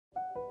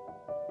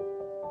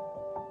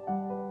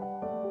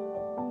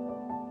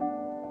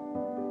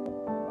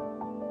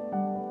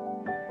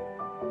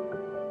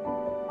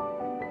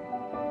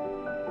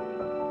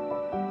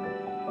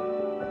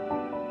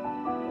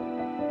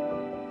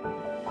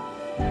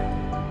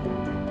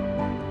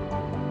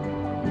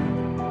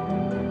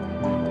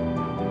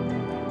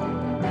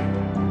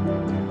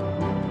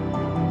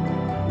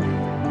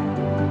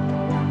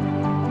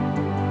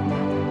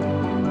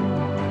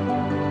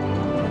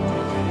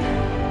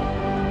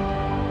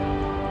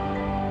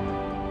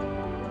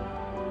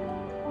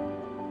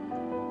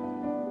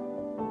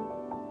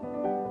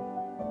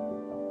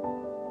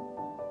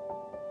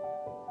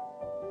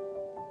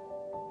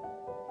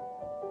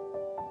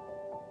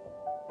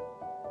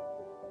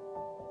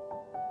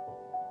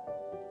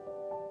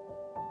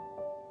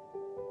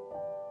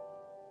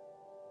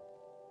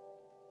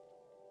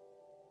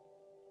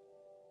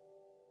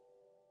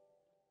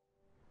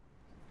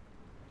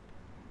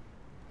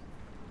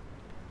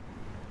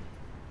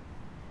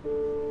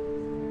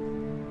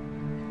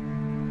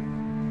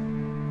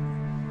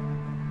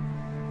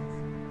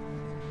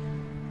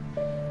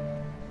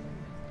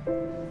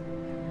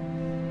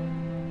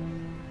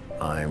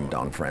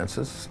Don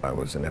Francis. I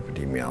was an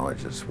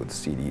epidemiologist with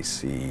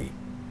CDC.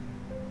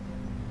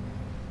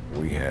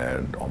 We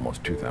had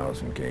almost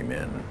 2,000 gay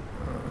men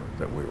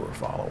that we were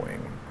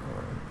following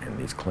in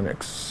these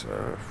clinics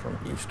from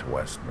east to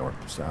west, north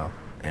to south.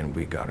 And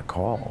we got a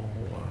call,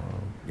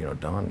 you know,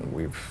 Don,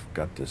 we've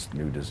got this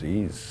new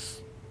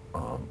disease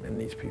in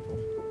these people.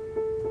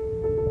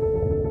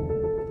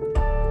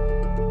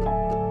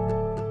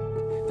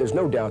 There's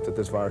no doubt that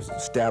this virus is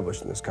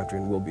established in this country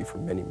and will be for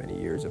many,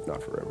 many years, if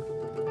not forever.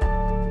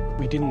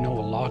 We didn't know a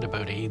lot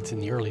about AIDS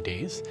in the early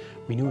days.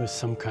 We knew it was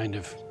some kind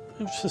of,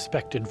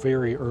 suspected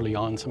very early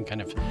on, some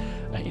kind of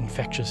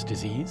infectious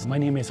disease. My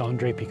name is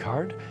Andre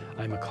Picard.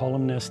 I'm a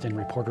columnist and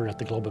reporter at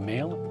the Globe and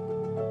Mail.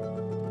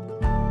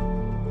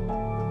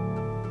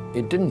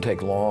 It didn't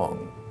take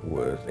long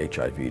with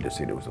HIV to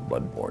see there was a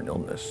blood-borne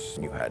illness.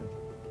 You had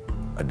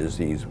a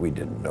disease we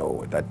didn't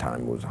know at that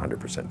time was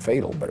 100%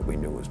 fatal, but we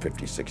knew it was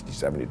 50, 60,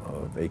 70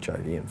 of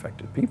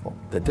HIV-infected people,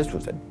 that this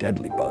was a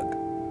deadly bug.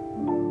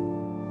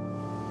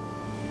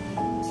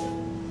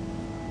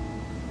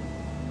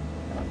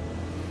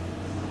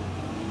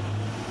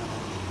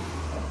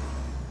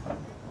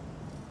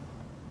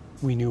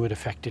 We knew it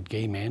affected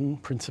gay men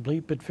principally,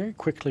 but very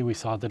quickly we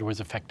saw that it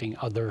was affecting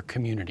other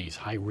communities,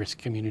 high-risk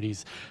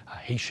communities,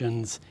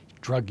 Haitians,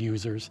 drug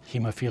users,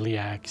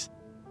 hemophiliacs.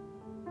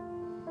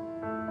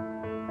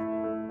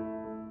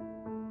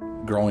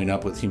 Growing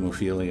up with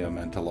hemophilia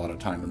meant a lot of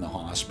time in the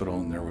hospital,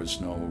 and there was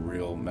no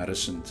real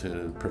medicine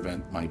to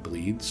prevent my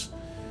bleeds.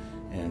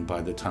 And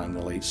by the time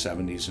the late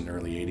 70s and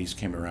early 80s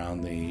came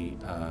around, they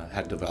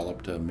had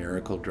developed a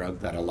miracle drug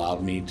that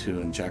allowed me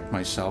to inject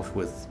myself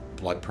with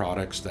blood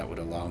products that would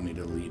allow me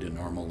to lead a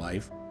normal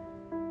life.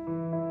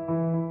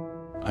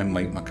 I'm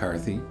Mike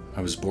McCarthy.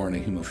 I was born a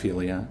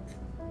hemophiliac,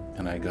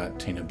 and I got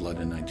tainted blood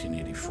in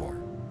 1984.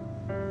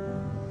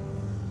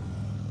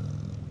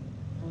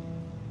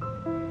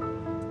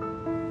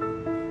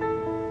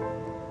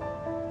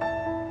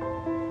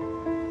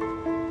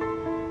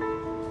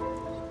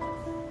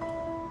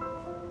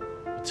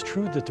 It's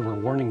true that there were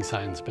warning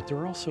signs, but there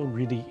were also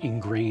really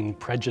ingrained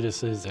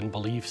prejudices and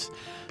beliefs.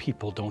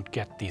 People don't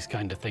get these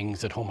kind of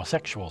things that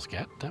homosexuals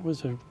get. That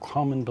was a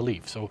common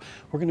belief. So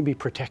we're going to be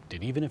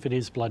protected. Even if it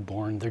is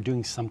bloodborne, they're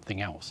doing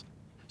something else.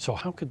 So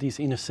how could these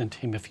innocent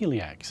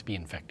hemophiliacs be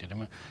infected? I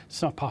mean,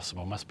 it's not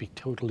possible. It must be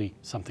totally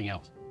something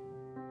else.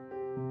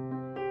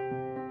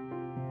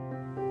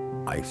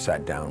 I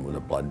sat down with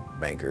the blood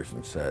bankers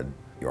and said,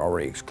 you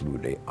already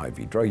exclude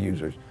IV drug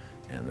users,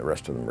 and the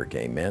rest of them are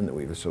gay men that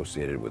we've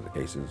associated with the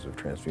cases of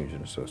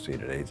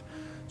transfusion-associated AIDS.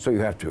 So you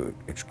have to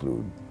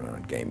exclude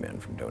gay men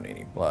from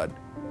donating blood.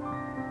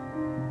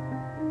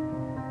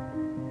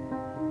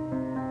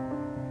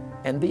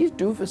 And these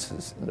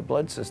doofuses in the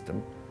blood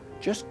system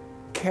just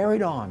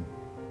carried on.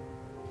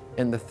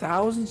 And the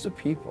thousands of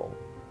people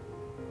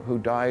who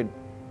died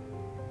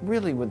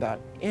really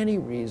without any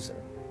reason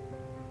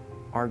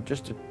are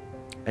just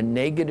a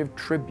negative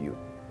tribute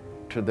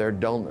to their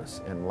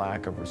dullness and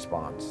lack of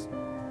response.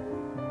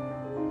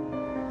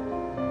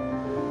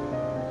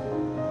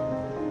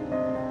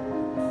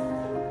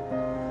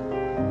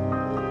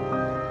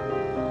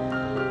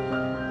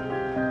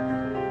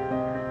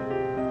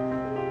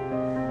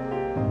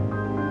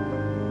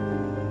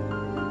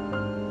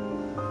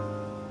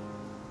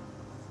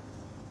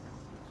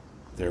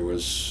 There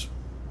was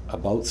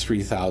about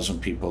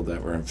 3,000 people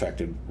that were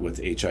infected with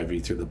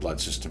HIV through the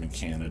blood system in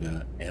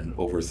Canada, and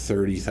over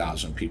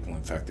 30,000 people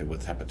infected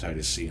with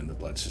hepatitis C in the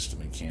blood system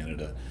in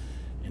Canada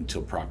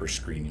until proper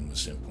screening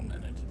was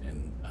implemented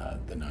in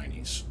the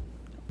 90s.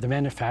 The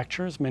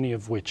manufacturers, many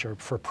of which are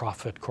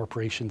for-profit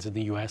corporations in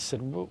the US,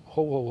 said, whoa,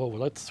 whoa, whoa,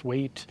 let's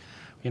wait.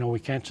 You know, we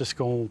can't just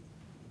go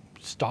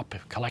stop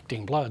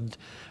collecting blood.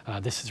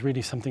 This is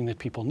really something that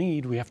people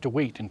need. We have to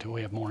wait until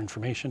we have more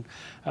information.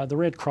 The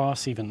Red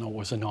Cross, even though it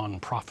was a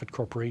non-profit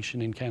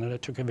corporation in Canada,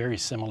 took a very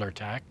similar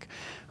tack.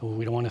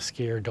 We don't want to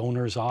scare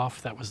donors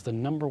off. That was the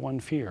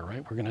 #1 fear,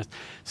 right? We're going to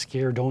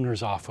scare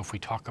donors off if we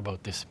talk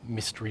about this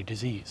mystery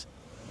disease.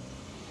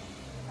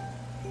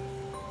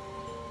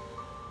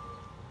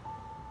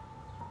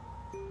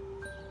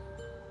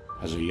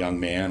 As a young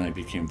man, I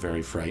became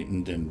very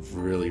frightened and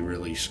really,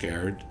 really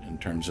scared in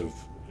terms of,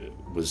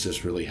 was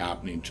this really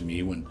happening to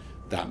me when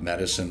that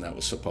medicine that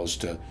was supposed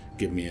to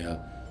give me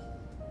a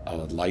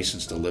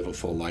license to live a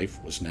full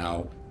life was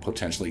now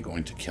potentially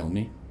going to kill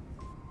me?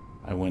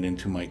 I went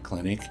into my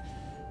clinic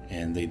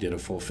and they did a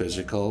full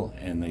physical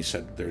and they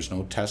said, there's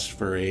no test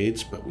for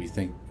AIDS, but we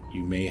think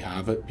you may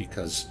have it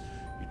because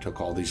you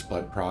took all these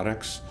blood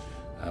products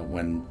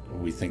when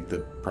we think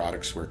the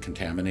products were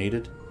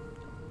contaminated.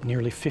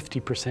 Nearly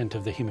 50%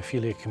 of the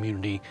hemophilia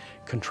community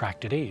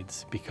contracted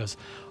AIDS because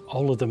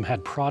all of them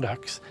had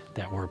products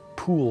that were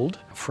pooled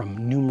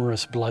from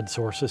numerous blood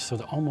sources, so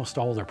that almost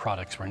all their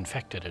products were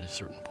infected at a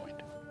certain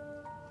point.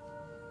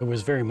 It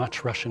was very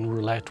much Russian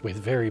roulette with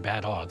very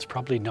bad odds,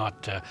 probably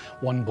not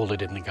one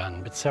bullet in the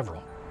gun, but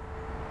several.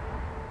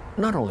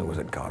 Not only was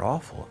it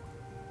god-awful,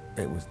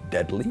 it was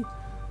deadly,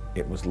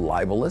 it was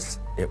libelous,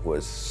 it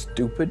was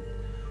stupid.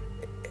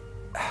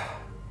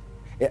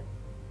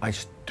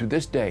 to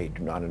this day,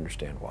 do not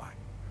understand why.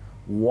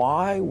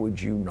 Why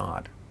would you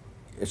not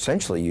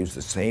essentially use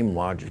the same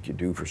logic you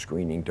do for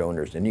screening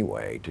donors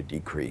anyway to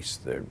decrease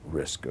the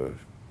risk of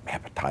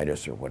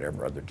hepatitis or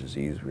whatever other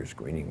disease we were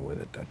screening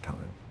with at that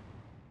time?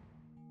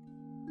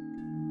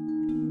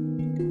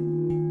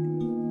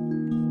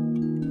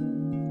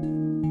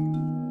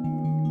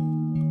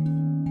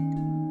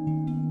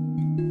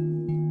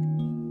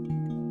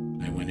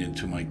 I went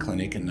into my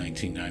clinic in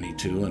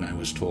 1992 and I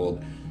was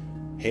told,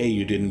 hey,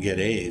 you didn't get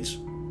AIDS,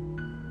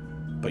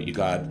 but you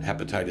got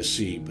hepatitis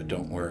C, but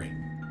don't worry.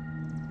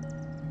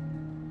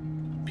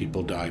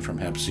 People die from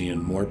hep C,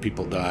 and more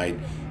people died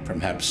from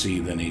hep C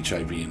than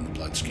HIV in the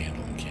blood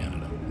scandal in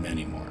Canada,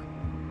 many more.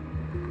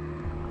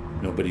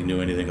 Nobody knew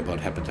anything about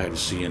hepatitis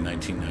C in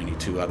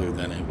 1992 other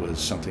than it was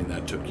something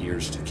that took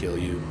years to kill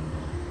you.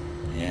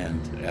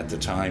 And at the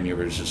time, you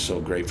were just so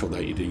grateful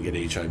that you didn't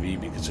get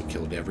HIV because it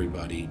killed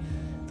everybody,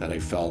 that I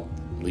felt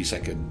at least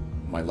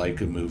my life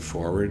could move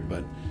forward,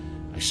 but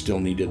I still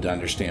needed to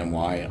understand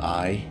why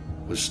I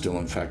was still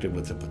infected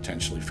with a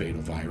potentially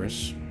fatal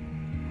virus.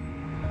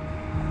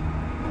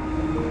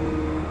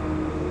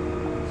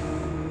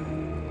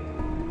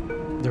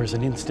 There's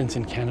an instance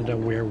in Canada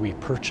where we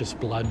purchased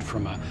blood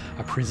from a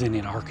prison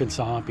in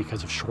Arkansas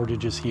because of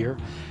shortages here.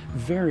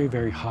 Very,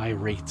 very high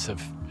rates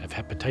of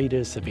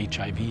hepatitis, of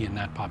HIV in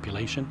that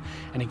population.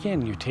 And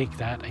again, you take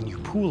that and you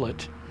pool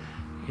it,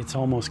 it's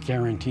almost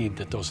guaranteed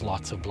that those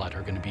lots of blood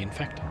are going to be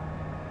infected.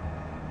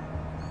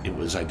 It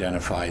was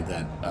identified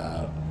that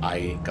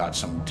I got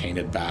some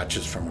tainted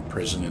batches from a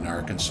prison in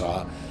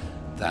Arkansas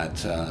that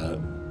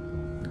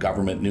the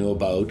government knew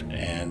about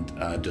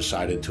and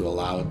decided to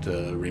allow it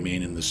to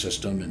remain in the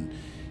system,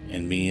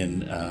 and me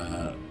and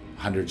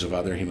hundreds of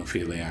other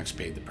hemophiliacs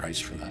paid the price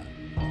for that.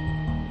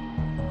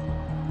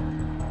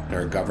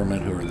 Our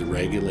government, who are the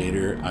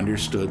regulator,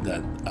 understood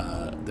that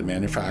the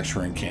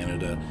manufacturer in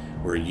Canada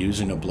were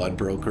using a blood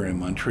broker in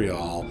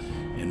Montreal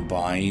and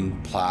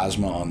buying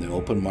plasma on the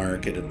open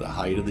market at the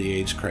height of the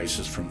AIDS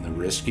crisis from the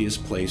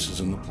riskiest places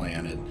on the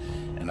planet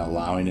and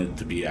allowing it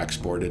to be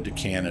exported to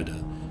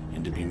Canada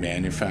and to be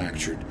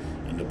manufactured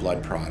into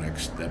blood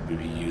products that would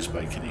be used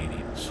by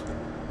Canadians.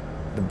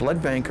 The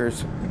blood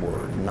bankers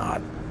were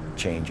not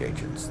change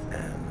agents,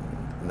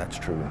 and that's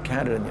true in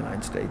Canada, in the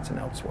United States, and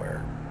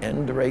elsewhere.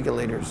 And the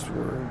regulators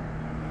were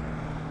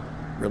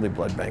really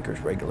blood bankers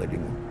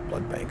regulating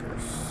blood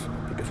bankers,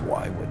 because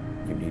why would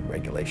you need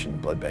regulation in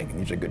blood banking?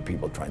 These are good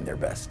people trying their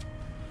best.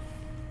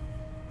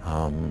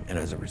 And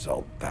as a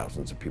result,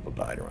 thousands of people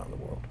died around the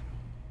world.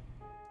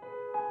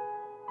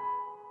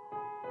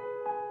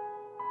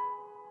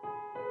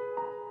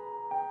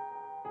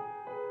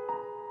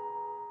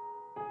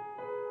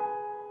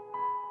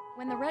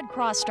 When the Red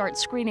Cross starts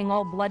screening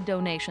all blood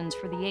donations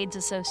for the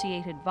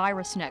AIDS-associated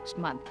virus next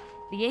month,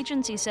 the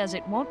agency says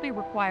it won't be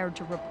required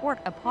to report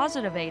a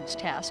positive AIDS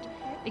test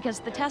because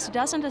the test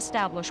doesn't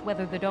establish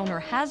whether the donor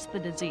has the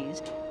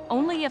disease,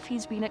 only if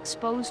he's been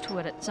exposed to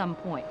it at some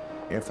point.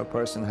 If a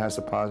person has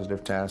a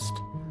positive test,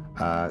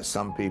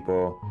 some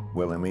people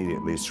will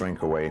immediately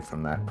shrink away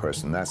from that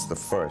person. That's the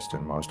first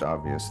and most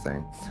obvious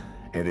thing.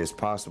 It is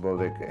possible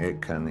that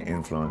it can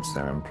influence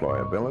their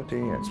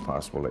employability. It's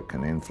possible it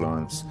can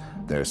influence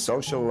their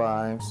social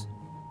lives.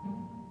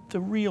 The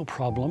real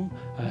problem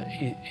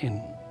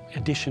in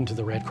addition to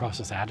the Red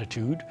Cross's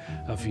attitude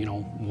of,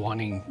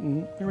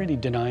 really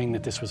denying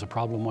that this was a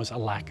problem, was a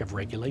lack of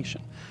regulation.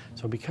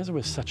 So because it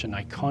was such an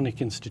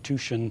iconic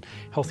institution,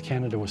 Health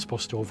Canada was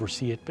supposed to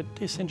oversee it, but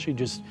they essentially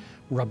just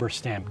rubber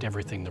stamped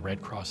everything the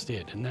Red Cross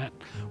did. And that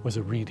was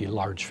a really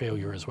large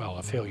failure as well,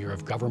 a failure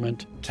of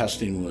government.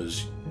 Testing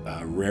was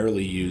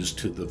rarely used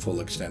to the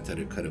full extent that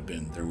it could have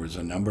been. There was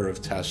a number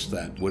of tests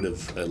that would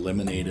have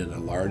eliminated a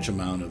large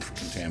amount of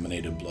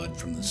contaminated blood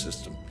from the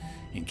system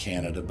in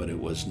Canada, but it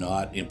was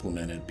not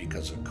implemented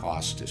because of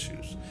cost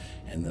issues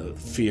and the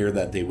fear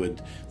that they would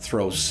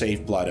throw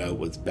safe blood out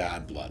with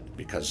bad blood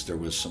because there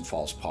was some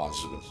false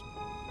positives.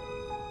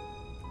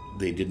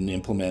 They didn't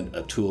implement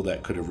a tool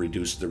that could have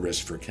reduced the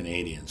risk for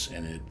Canadians,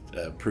 and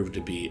it proved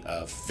to be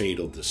a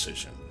fatal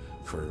decision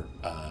for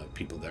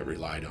people that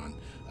relied on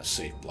a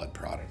safe blood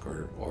product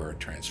or a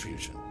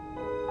transfusion.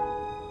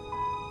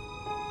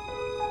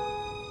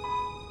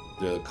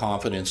 The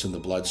confidence in the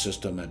blood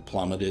system had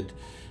plummeted.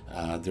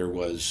 There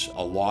was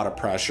a lot of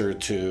pressure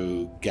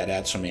to get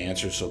at some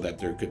answers so that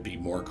there could be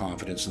more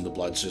confidence in the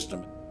blood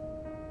system.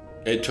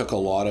 It took a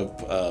lot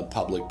of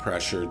public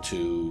pressure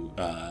to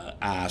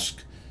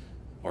ask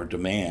or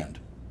demand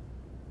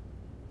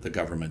the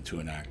government to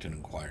enact an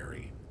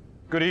inquiry.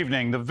 Good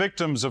evening. The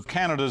victims of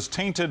Canada's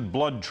Tainted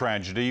Blood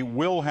tragedy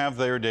will have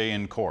their day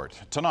in court.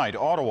 Tonight,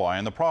 Ottawa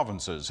and the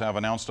provinces have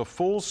announced a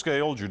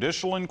full-scale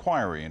judicial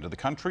inquiry into the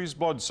country's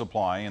blood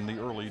supply in the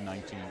early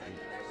 1980s.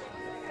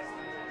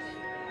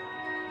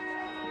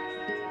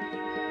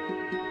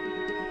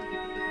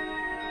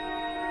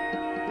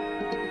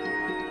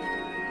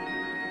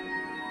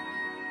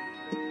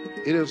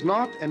 It is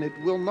not, and it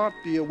will not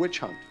be, a witch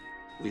hunt.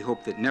 We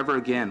hope that never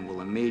again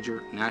will a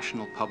major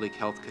national public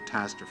health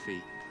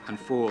catastrophe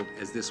unfold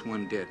as this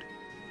one did.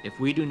 If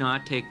we do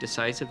not take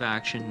decisive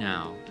action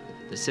now,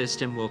 the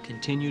system will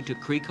continue to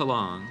creak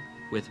along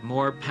with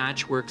more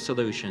patchwork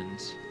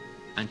solutions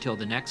until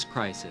the next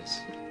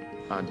crisis.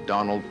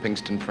 Donald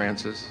Pinkston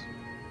Francis.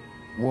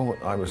 Well,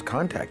 I was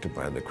contacted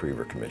by the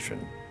Krever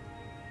Commission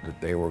that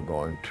they were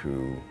going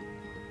to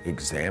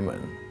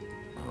examine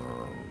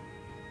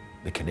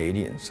the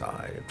Canadian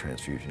side of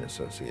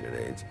transfusion-associated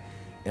AIDS.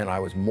 And I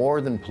was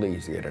more than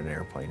pleased to get an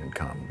airplane and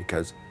come,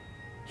 because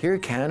here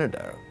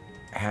Canada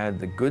had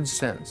the good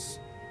sense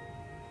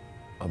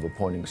of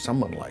appointing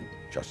someone like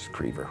Justice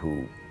Krever,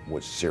 who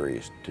was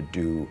serious to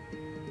do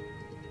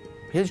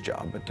his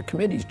job, but the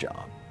committee's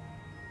job,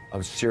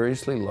 of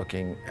seriously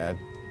looking at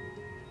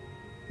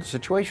the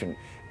situation.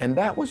 And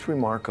that was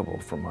remarkable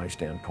from my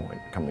standpoint,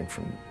 coming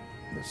from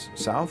the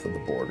south of the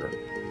border.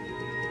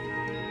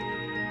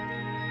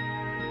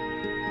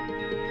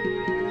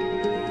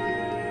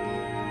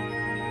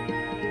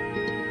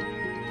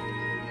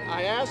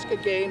 I ask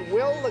again,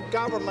 will the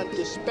government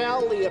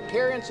dispel the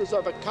appearances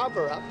of a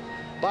cover-up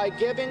by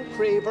giving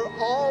Krever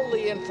all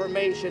the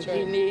information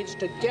he needs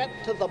to get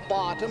to the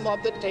bottom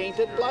of the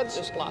tainted blood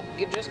supply?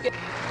 You just get...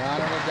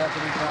 Honorable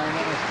Deputy Prime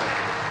Minister.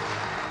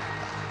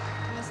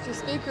 Mr.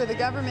 Speaker, the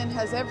government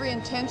has every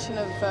intention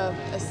of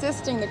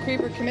assisting the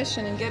Krever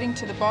Commission in getting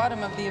to the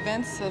bottom of the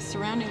events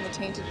surrounding the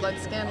tainted blood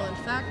scandal. In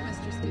fact,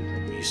 Mr. Speaker,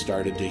 we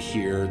started to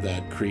hear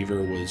that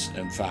Krever was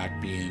in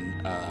fact being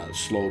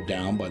slowed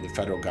down by the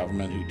federal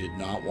government, who did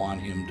not want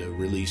him to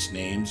release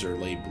names or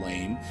lay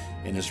blame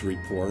in his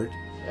report.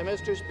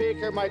 Mr.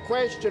 Speaker, my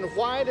question,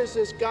 why does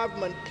this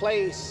government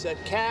place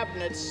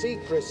cabinet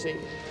secrecy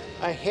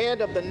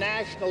ahead of the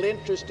national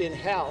interest in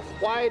health?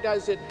 Why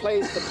does it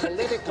place the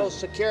political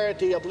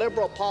security of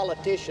Liberal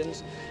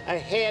politicians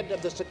ahead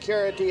of the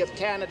security of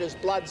Canada's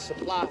blood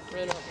supply?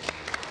 The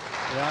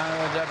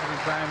Honourable Deputy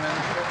Prime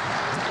Minister.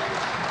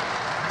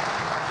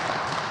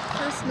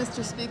 First,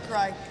 Mr. Speaker,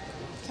 I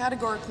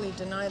categorically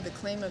deny the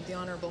claim of the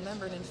honourable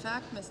member, and in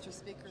fact, Mr.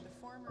 Speaker, the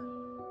former...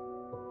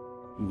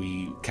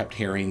 We kept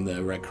hearing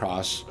the Red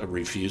Cross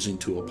refusing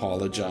to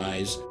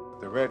apologize.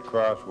 The Red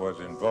Cross was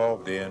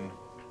involved in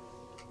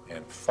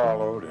and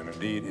followed, and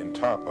indeed on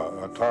top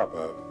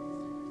of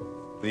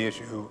the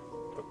issue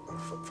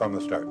from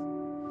the start.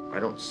 I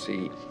don't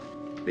see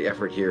the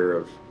effort here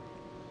of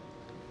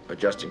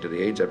adjusting to the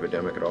AIDS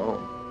epidemic at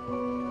all.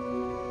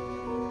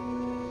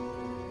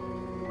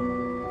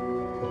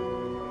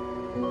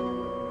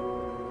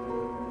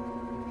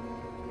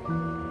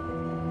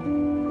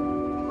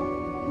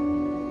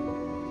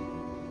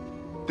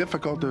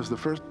 Difficult as the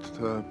first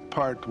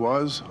part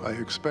was, I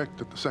expect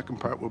that the second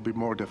part will be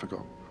more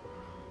difficult.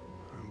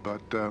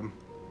 But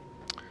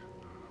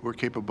we're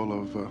capable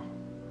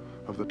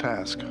of the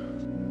task.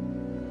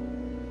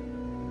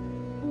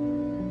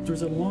 There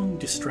was a long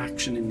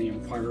distraction in the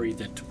inquiry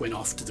that went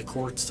off to the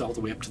courts all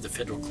the way up to the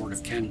Federal Court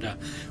of Canada,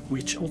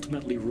 which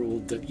ultimately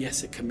ruled that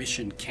yes, a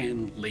commission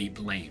can lay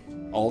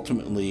blame.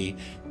 Ultimately,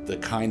 the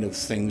kind of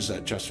things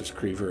that Justice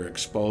Krever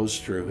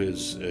exposed through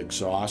his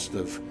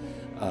exhaustive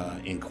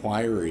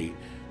inquiry,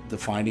 the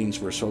findings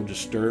were so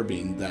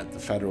disturbing that the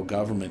federal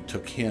government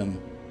took him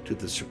to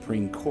the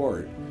Supreme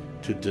Court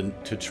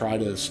to try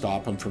to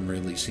stop him from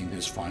releasing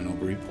his final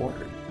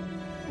report.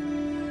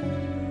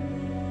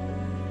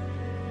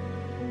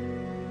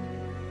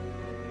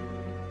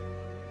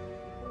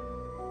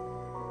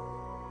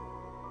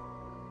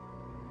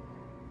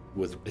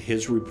 With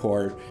his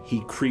report,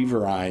 he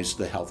Kreverized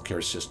the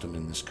healthcare system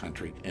in this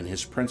country, and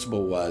his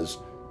principle was,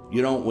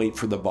 you don't wait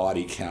for the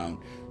body count,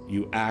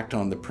 you act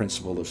on the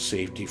principle of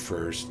safety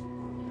first.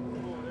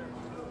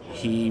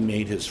 He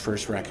made his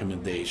first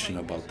recommendation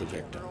about the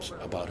victims,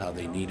 about how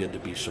they needed to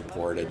be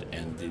supported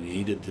and they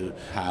needed to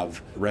have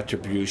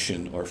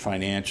retribution or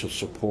financial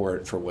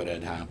support for what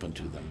had happened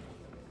to them.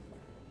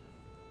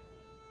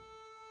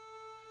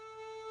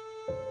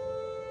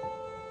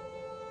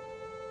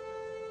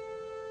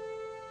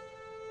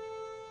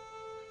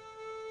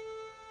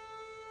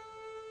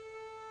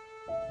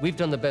 We've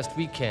done the best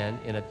we can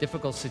in a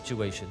difficult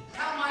situation.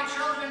 Tell my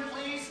children,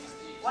 please,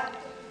 what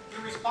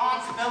the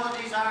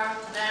responsibilities are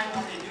to them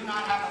when they do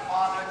not have a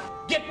father.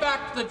 Get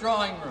back to the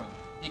drawing room,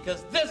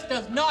 because this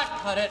does not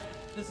cut it.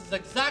 This is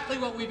exactly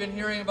what we've been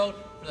hearing about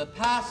for the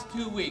past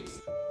 2 weeks.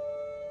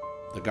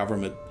 The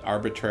government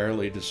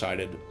arbitrarily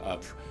decided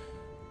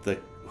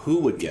who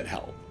would get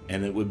help,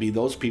 and it would be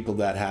those people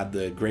that had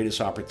the greatest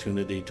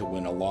opportunity to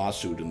win a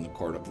lawsuit in the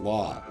court of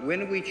law.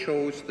 When we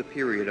chose the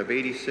period of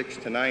 86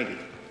 to 90,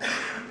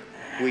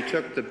 we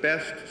took the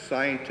best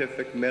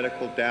scientific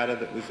medical data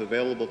that was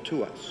available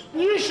to us.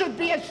 You should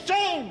be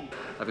ashamed!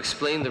 I've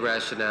explained the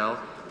rationale.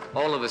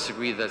 All of us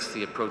agree that's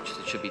the approach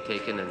that should be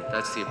taken, and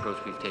that's the approach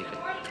we've taken.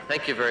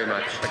 Thank you very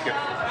much. Thank you.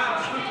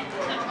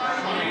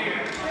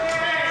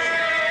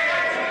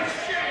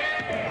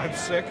 I'm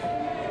sick.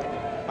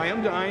 I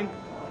am dying.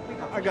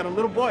 I got a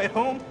little boy at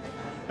home,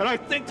 and I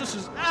think this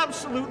is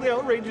absolutely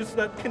outrageous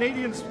that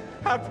Canadians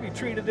have to be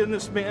treated in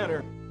this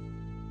manner.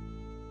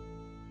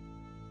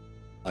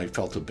 I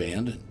felt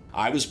abandoned.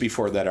 I was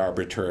before that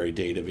arbitrary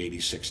date of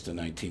 86 to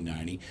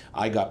 1990.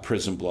 I got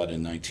prison blood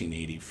in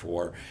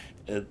 1984.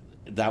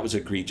 That was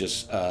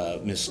egregious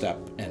misstep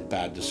and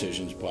bad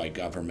decisions by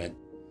government.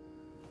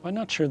 I'm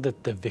not sure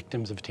that the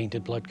victims of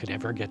tainted blood could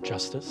ever get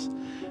justice.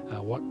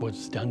 What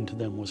was done to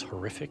them was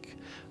horrific.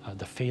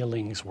 The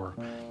failings were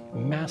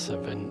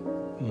massive, and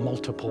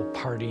multiple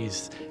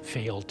parties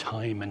failed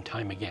time and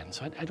time again.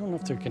 So I don't know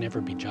if there can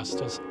ever be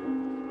justice.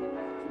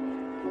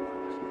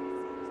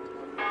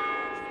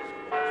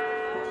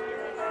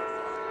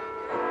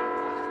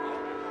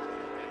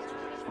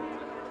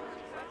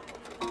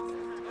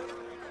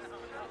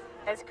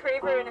 As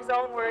Krever in his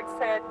own words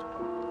said,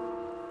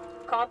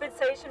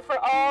 compensation for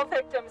all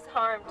victims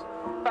harmed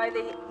by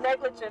the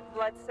negligent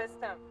blood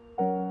system.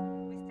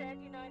 We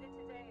stand united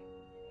today.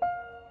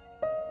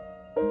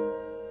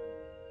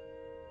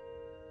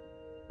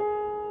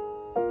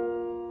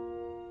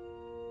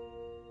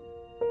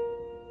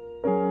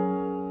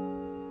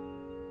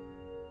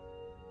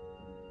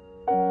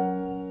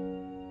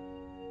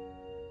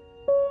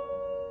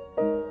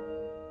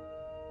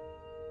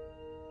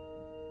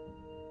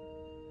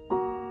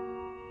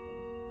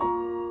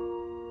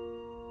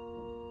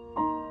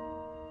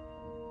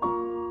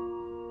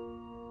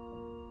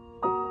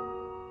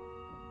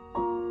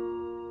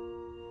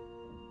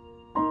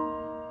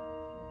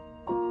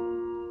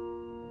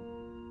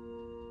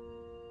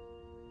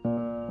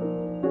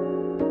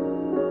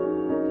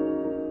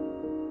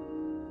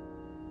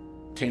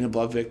 Tainted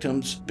blood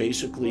victims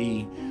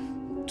basically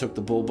took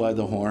the bull by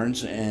the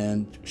horns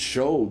and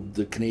showed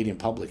the Canadian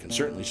public, and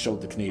certainly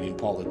showed the Canadian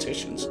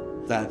politicians,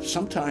 that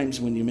sometimes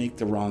when you make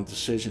the wrong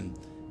decision,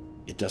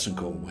 it doesn't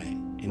go away.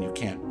 And you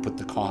can't put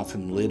the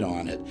coffin lid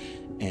on it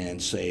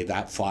and say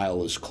that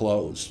file is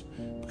closed,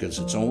 because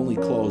it's only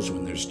closed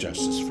when there's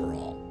justice for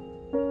all.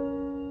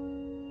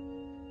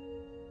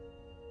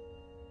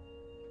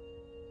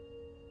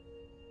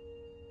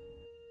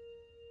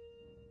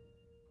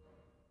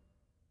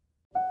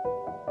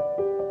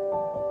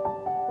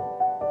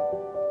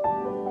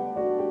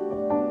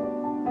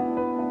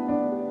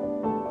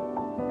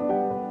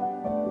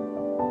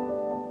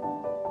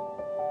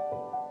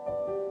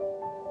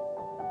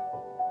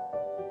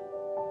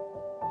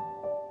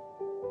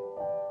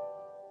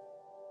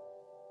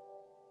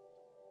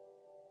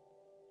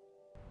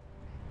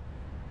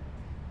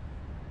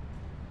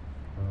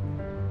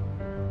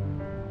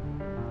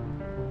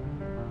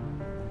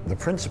 The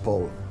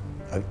principle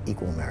of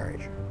equal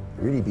marriage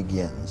really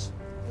begins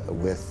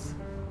with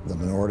the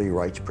minority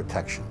rights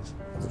protections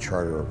of the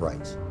Charter of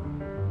Rights.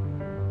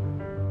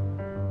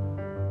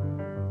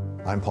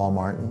 I'm Paul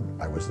Martin.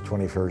 I was the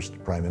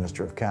 21st Prime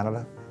Minister of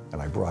Canada,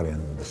 and I brought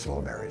in the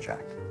Civil Marriage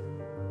Act.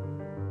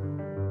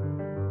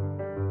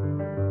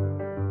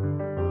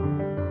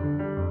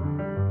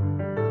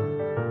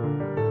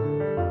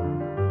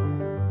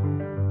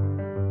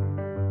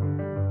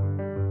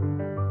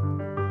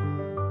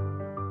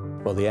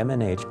 Well, the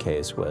MNH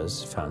case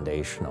was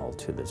foundational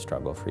to the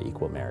struggle for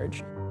equal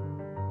marriage.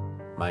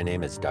 My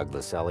name is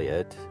Douglas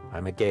Elliott.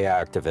 I'm a gay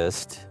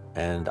activist,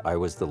 and I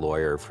was the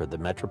lawyer for the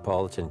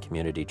Metropolitan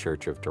Community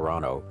Church of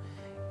Toronto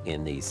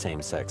in the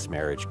same-sex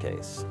marriage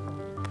case.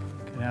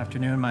 Good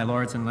afternoon, my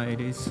lords and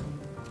ladies.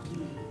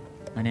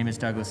 My name is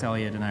Douglas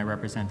Elliott, and I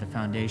represent the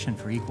Foundation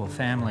for Equal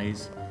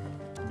Families.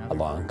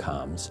 Along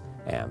comes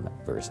M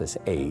versus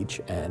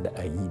H, and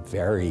a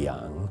very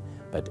young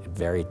but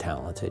very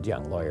talented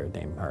young lawyer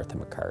named Martha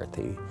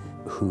McCarthy,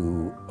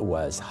 who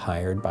was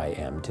hired by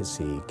M to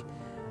seek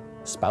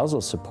spousal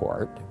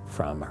support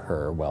from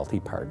her wealthy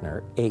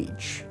partner,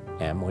 H.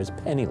 M was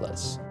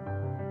penniless.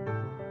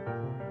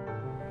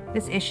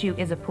 This issue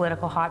is a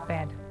political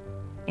hotbed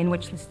in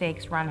which the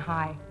stakes run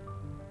high.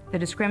 The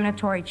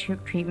discriminatory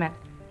treatment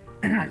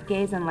of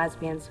gays and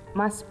lesbians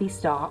must be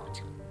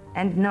stopped,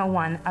 and no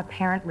one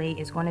apparently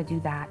is going to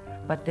do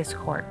that but this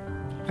court.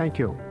 Thank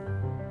you.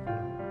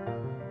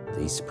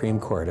 The Supreme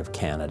Court of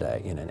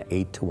Canada, in an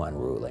 8-to-1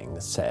 ruling,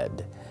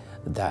 said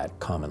that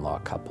common law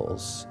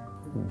couples'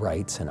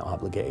 rights and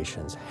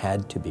obligations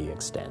had to be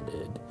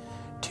extended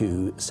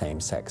to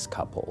same-sex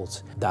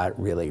couples. That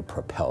really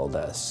propelled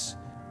us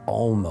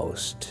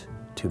almost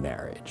to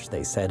marriage.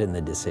 They said in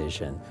the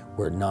decision,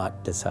 we're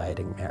not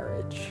deciding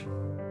marriage.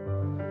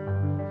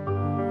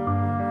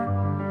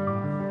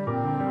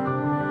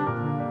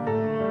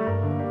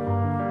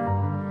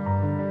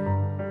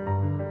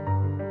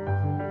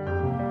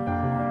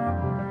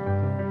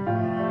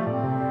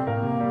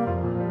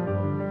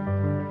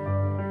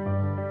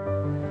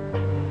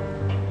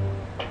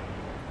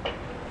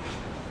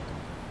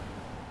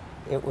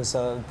 It was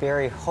a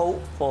very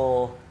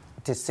hopeful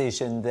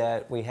decision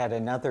that we had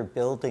another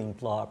building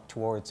block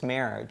towards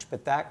marriage,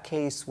 but that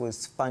case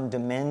was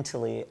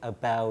fundamentally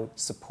about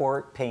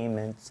support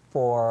payments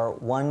for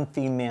one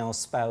female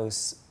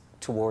spouse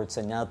towards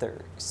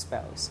another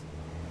spouse.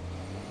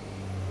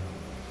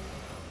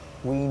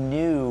 We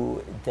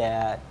knew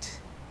that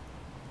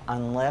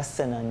unless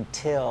and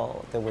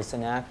until there was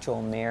an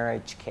actual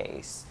marriage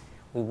case,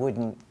 we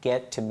wouldn't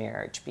get to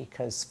marriage,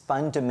 because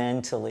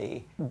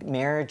fundamentally,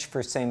 marriage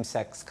for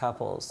same-sex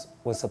couples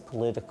was a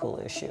political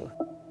issue.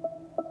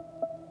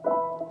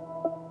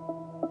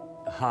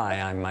 Hi,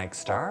 I'm Mike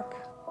Stark.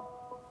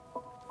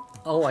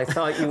 Oh, I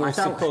thought you were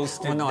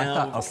supposed to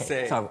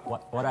Okay, so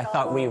what I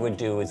thought we would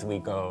do is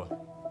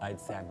I'd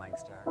say I'm Mike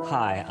Stark.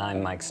 Hi,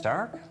 I'm Mike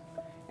Stark.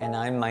 And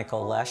I'm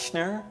Michael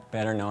Leshner.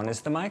 Better known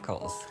as the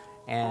Michaels.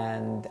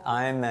 And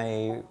I'm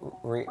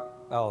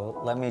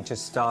let me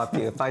just stop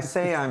you. If I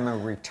say I'm a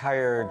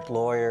retired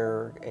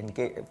lawyer and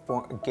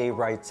gay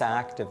rights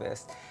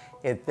activist,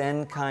 it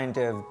then kind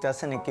of,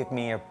 doesn't it give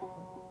me a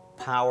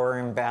power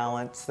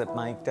imbalance that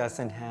Mike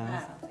doesn't have?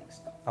 I don't think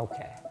so.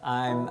 Okay.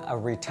 I'm a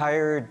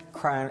retired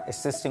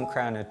assistant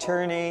Crown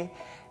attorney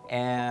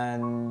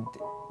and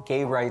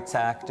gay rights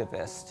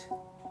activist.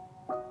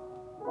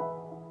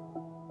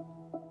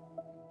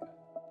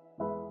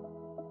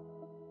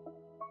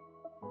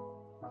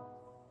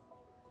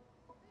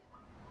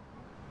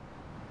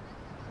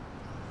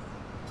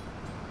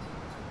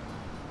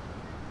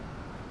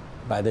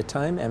 By the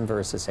time M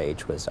versus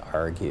H was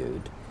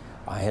argued,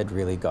 I had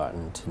really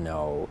gotten to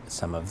know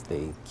some of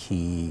the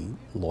key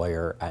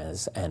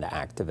lawyers and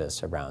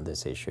activists around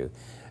this issue.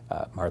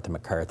 Martha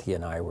McCarthy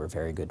and I were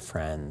very good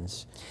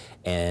friends.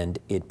 And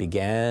it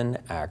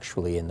began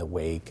actually in the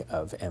wake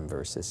of M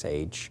versus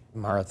H.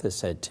 Martha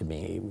said to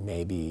me,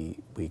 maybe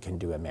we can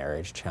do a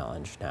marriage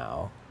challenge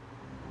now.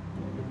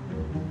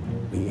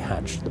 We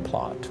hatched the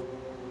plot.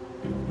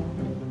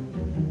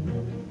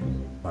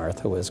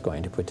 Martha was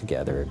going to put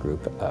together a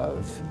group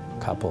of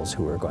couples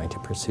who were going to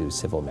pursue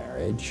civil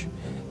marriage,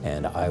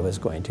 and I was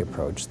going to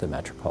approach the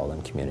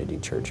Metropolitan Community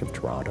Church of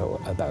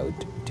Toronto about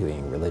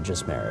doing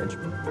religious marriage.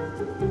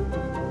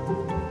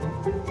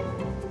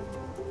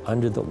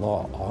 Under the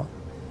law,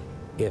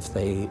 if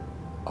they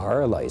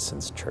are a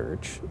licensed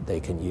church, they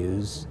can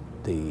use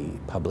the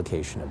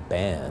publication of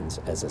bans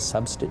as a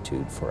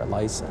substitute for a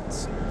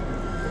license.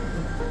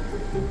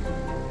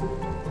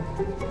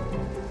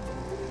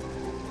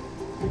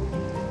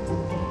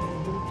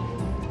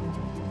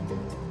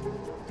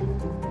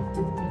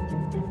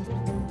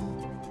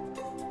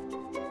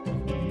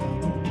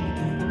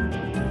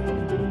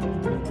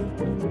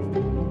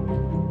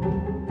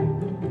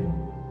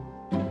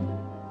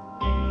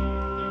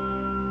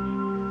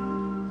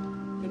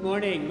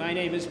 My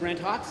name is Brent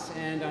Hotz,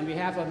 and on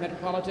behalf of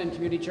Metropolitan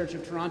Community Church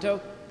of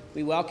Toronto,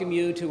 we welcome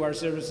you to our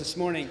service this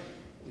morning.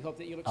 We hope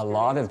that you'll A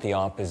lot of the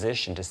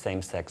opposition to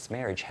same-sex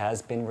marriage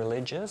has been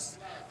religious,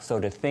 so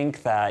to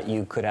think that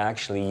you could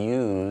actually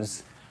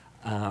use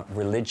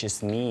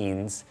religious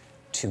means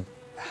to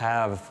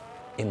have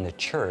in the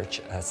church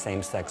a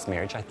same-sex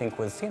marriage, I think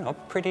was,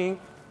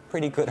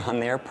 pretty good on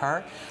their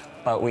part.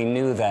 But we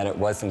knew that it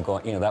wasn't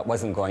going, that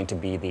wasn't going to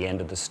be the end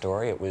of the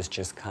story. It was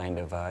just kind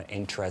of an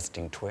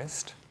interesting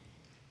twist.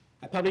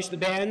 I published the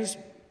bans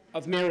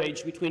of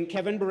marriage between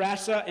Kevin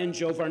Barassa and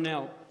Joe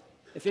Varnell.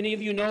 If any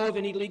of you know of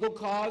any legal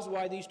cause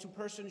why these two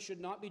persons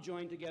should not be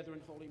joined together in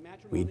holy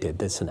matrimony... We did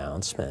this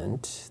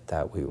announcement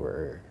that we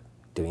were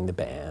doing the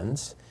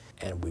bans,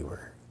 and we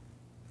were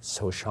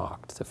so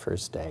shocked the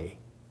first day.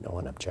 No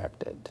one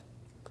objected.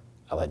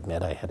 I'll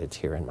admit I had a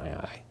tear in my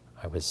eye.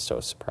 I was so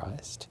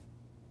surprised.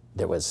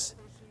 There was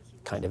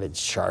kind of a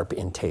sharp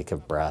intake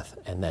of breath,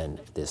 and then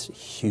this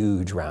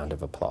huge round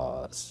of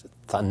applause,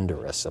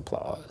 thunderous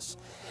applause.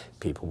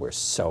 People were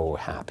so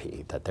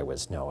happy that there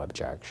was no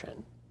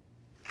objection.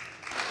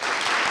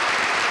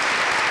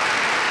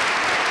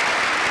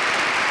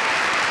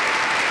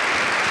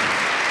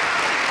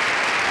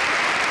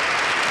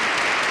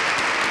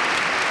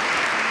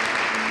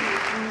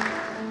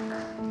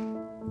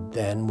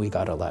 Then we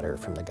got a letter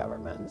from the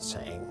government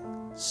saying,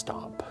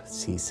 stop,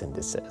 cease and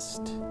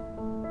desist.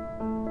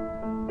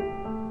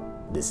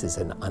 This is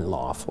an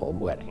unlawful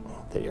wedding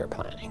that you're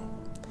planning.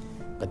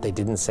 But they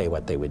didn't say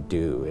what they would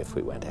do if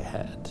we went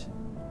ahead.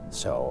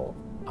 So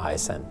I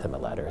sent them a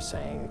letter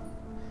saying,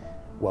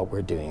 what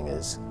we're doing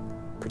is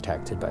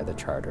protected by the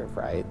Charter of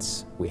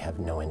Rights. We have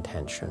no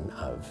intention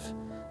of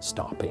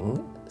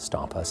stopping.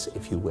 Stop us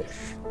if you wish.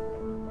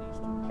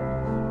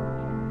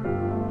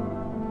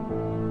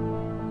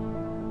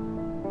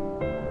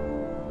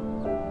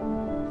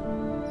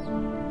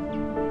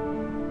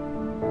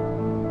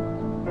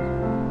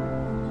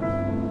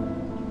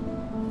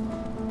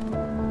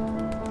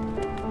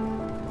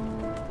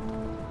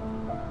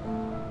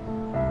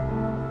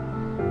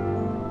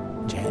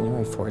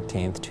 January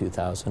 14th,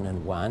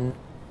 2001,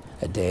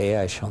 a day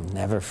I shall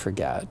never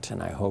forget,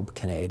 and I hope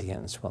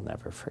Canadians will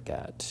never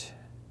forget.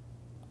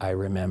 I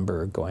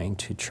remember going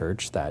to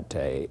church that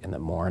day in the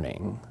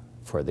morning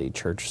for the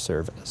church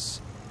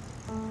service.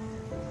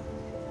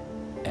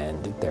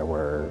 And there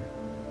were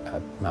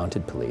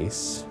mounted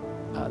police,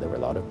 there were a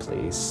lot of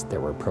police,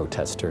 there were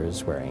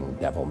protesters wearing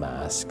devil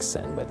masks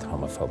and with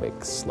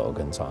homophobic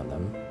slogans on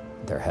them.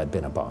 There had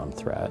been a bomb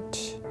threat.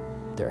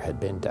 There had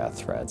been death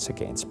threats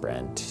against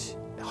Brent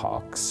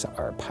Hawks,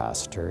 our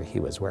pastor. He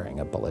was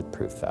wearing a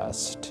bulletproof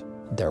vest.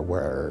 There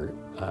were,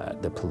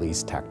 the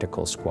police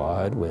tactical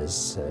squad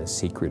was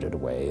secreted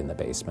away in the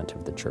basement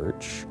of the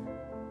church.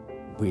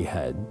 We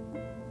had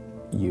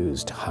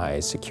used high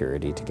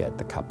security to get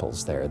the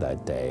couples there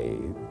that day,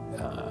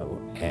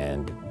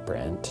 and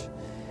Brent.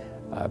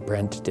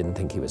 Brent didn't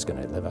think he was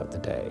going to live out the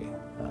day.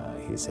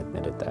 He's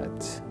admitted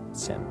that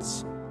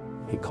since.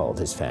 He called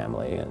his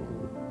family and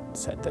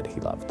said that he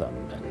loved them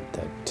and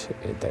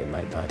that they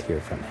might not hear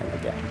from him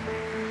again.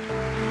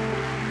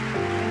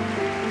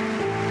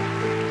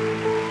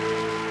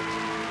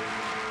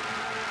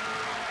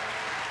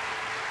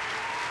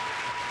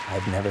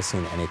 I've never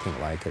seen anything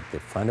like it. The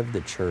front of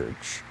the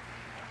church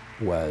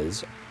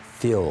was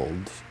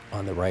filled,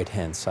 on the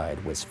right-hand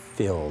side, was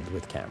filled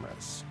with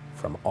cameras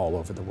from all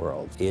over the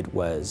world. It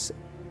was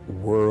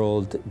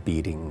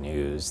world-beating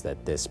news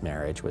that this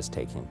marriage was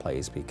taking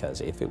place,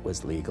 because if it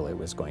was legal, it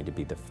was going to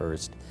be the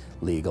first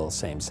legal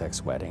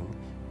same-sex wedding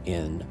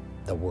in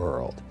the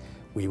world.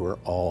 We were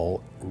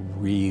all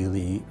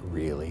really,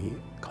 really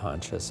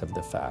conscious of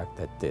the fact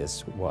that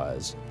this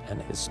was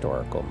an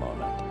historical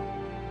moment.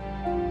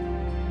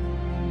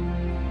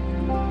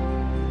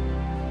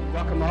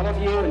 Welcome all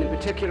of you, and in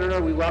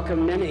particular, we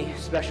welcome many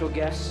special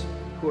guests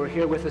who are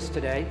here with us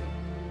today.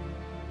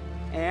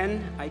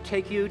 Anne, I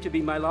take you to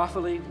be my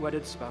lawfully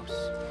wedded spouse.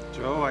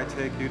 Joe, I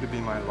take you to be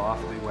my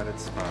lawfully wedded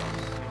spouse.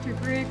 To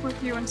grieve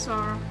with you in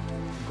sorrow.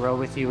 Grow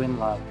with you in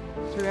love.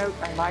 Throughout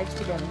our lives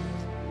together.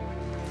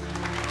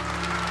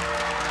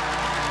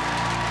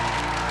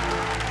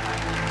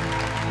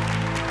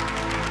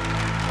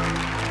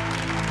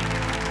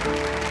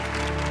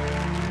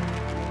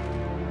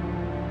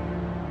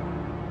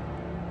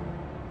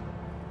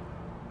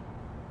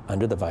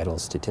 Under the Vital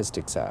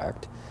Statistics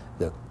Act,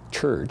 the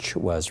church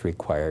was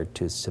required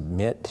to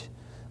submit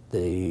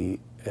the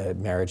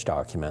marriage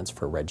documents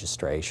for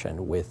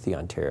registration with the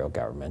Ontario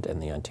government,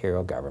 and the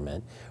Ontario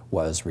government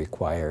was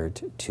required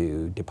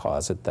to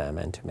deposit them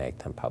and to make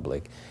them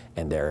public,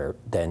 and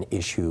then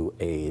issue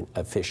an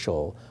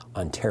official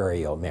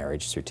Ontario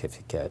marriage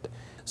certificate.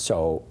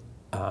 So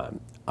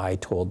I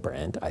told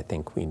Brent, I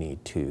think we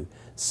need to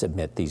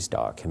submit these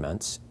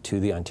documents to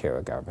the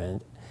Ontario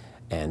government.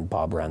 And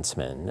Bob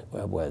Runciman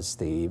was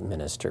the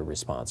minister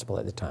responsible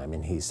at the time,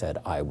 and he said,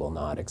 I will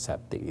not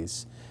accept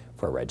these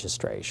for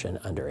registration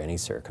under any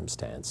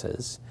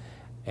circumstances.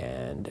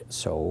 And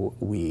so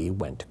we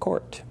went to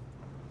court.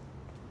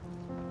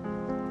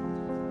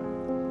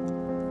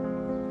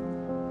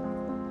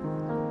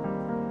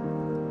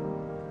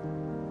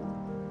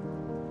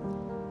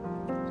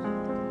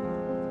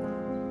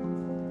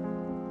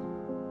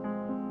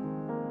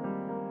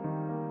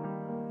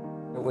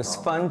 It was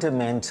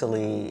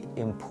fundamentally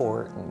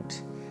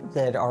important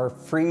that our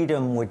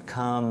freedom would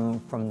come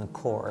from the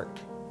court,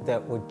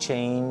 that would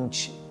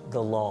change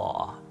the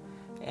law,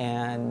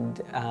 and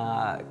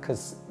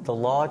because the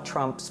law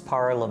trumps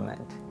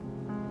Parliament.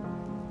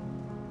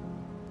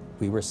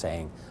 We were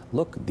saying,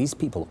 look, these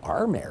people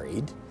are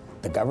married,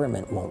 the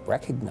government won't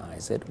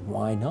recognize it,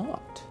 why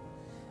not?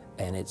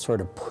 And it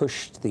sort of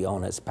pushed the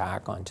onus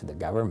back onto the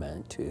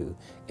government to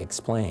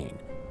explain.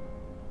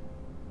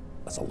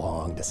 It was a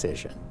long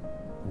decision.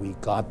 We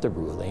got the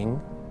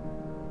ruling.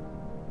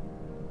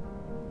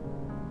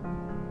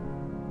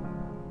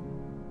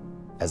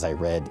 As I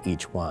read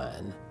each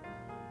one,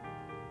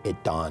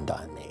 it dawned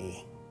on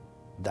me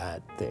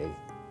that the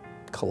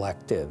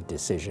collective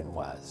decision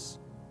was,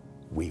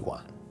 we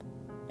won.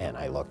 And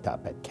I looked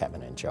up at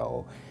Kevin and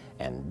Joe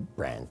and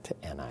Brent,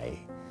 and I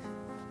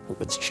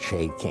was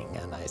shaking,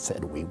 and I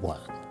said, we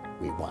won,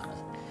 we won.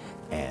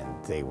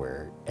 And they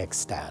were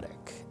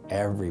ecstatic.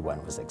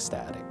 Everyone was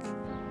ecstatic.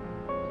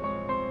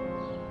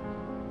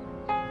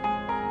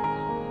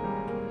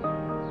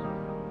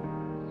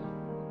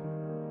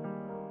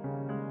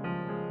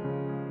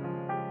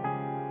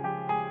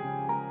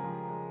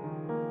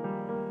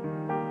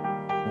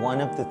 One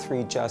of the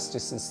three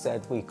justices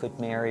said we could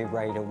marry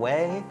right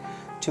away.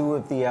 Two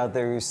of the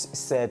others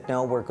said,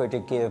 no, we're going to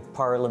give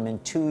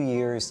Parliament 2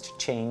 years to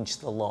change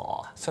the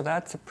law. So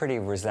that's a pretty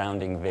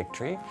resounding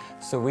victory.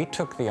 So we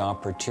took the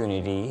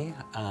opportunity,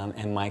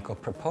 and Michael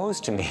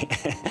proposed to me.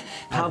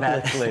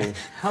 Publicly.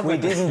 We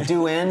didn't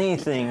do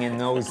anything in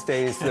those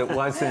days that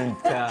wasn't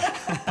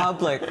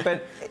public.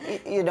 But,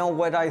 you know,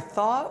 what I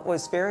thought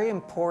was very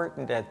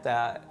important at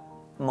that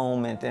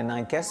moment, and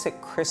I guess it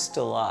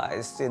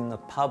crystallized in the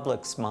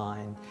public's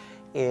mind,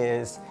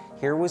 is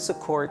here was a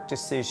court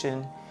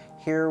decision.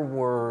 Here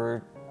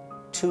were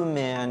two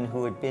men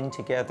who had been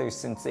together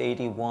since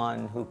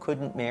 '81 who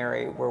couldn't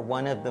marry, where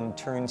one of them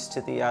turns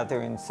to the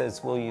other and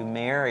says, will you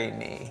marry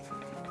me?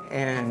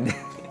 And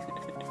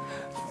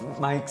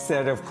Mike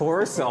said, of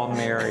course I'll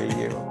marry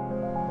you.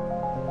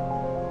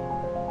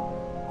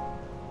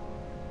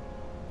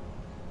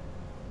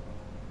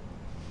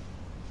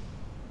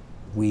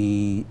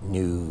 We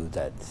knew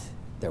that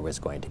there was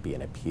going to be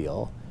an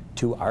appeal.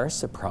 To our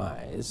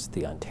surprise,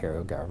 the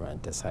Ontario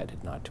government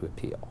decided not to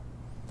appeal.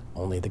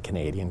 Only the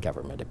Canadian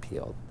government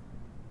appealed.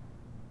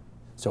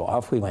 So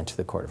off we went to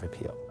the Court of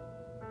Appeal.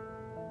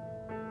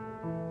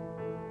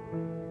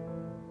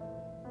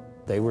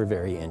 They were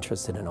very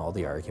interested in all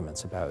the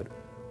arguments about,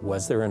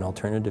 was there an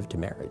alternative to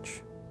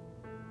marriage?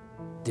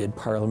 Did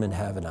Parliament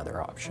have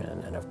another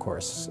option? And of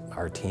course,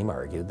 our team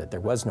argued that there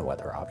was no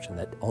other option,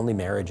 that only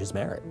marriage is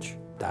marriage.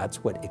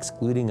 That's what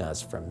excluding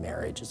us from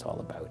marriage is all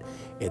about.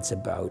 It's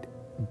about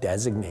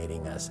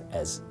designating us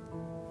as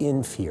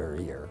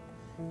inferior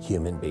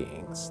human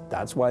beings.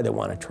 That's why they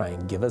want to try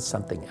and give us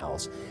something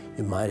else.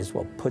 You might as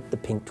well put the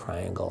pink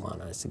triangle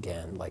on us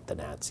again like the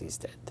Nazis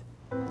did.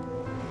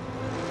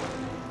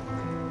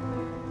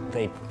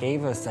 They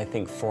gave us, I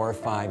think, 4 or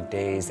 5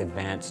 days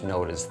advance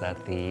notice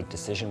that the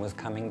decision was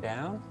coming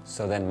down.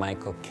 So then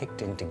Michael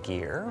kicked into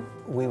gear.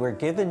 We were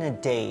given a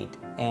date,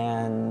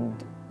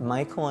 and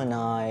Michael and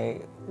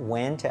I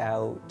went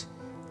out,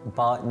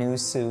 bought new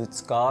suits,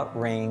 got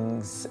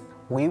rings.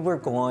 We were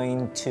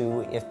going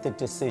to, if the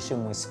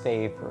decision was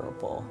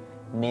favorable,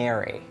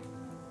 marry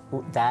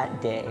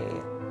that day.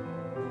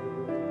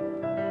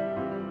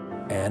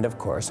 And of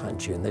course, on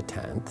June the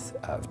 10th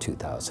of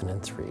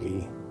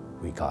 2003,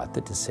 we got the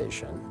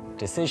decision.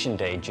 Decision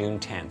day, June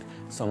 10th.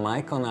 So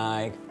Michael and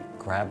I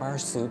grab our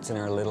suits in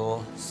our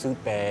little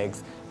suit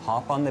bags,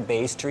 hop on the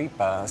Bay Street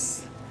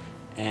bus,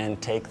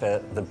 and take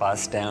the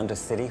bus down to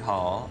City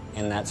Hall,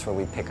 and that's where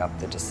we pick up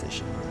the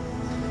decision.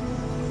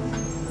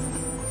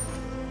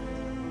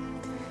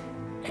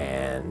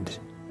 And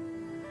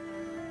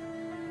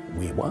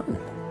we won.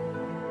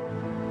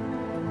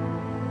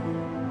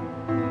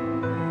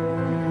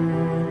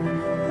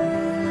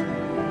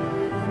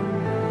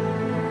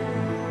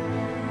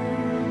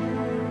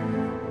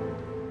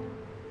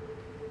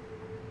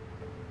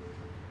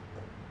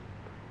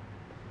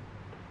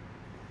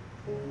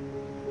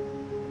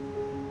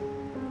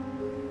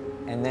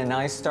 And then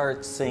I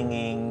start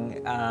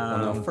singing.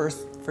 Well, no,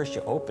 first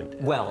you opened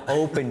it. Well,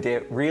 opened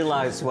it,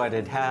 realized what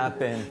had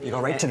happened. You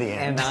go right to the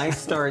end. And I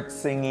start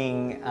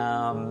singing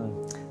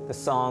the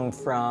song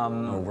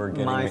from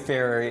My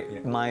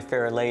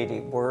Fair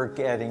Lady. We're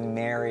getting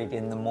married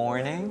in the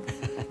morning.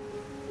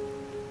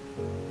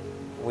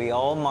 We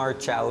all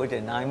march out,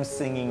 and I'm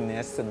singing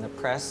this, and the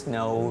press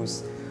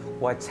knows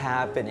what's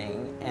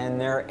happening,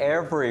 and they're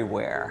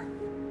everywhere.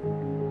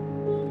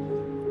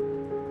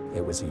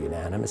 It was a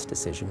unanimous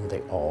decision.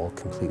 They all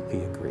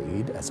completely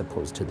agreed, as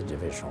opposed to the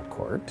divisional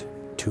court.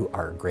 To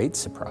our great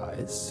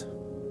surprise,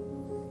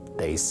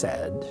 they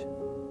said,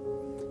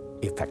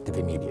 effective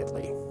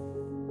immediately.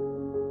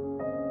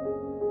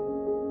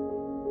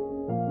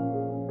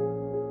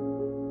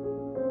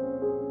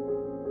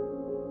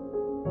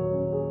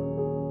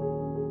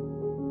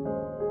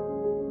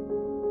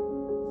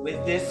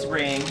 With this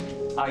ring,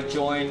 I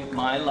join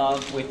my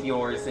love with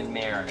yours in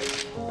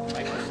marriage.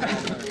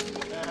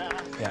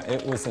 Yeah,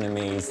 it was an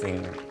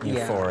amazing,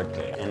 euphoric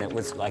day. And it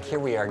was like, here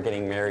we are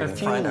getting married in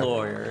front of... A few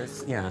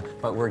lawyers. Yeah,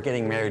 but we're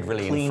getting married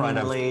really in front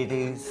of...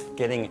 ladies.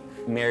 Getting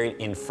married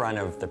in front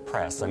of the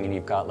press. I mean,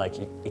 you've got like,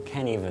 you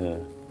can't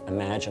even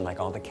imagine like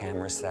all the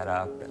cameras set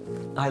up.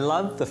 I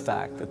love the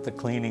fact that the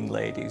cleaning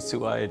ladies,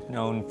 who I had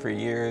known for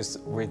years,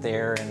 were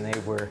there, and they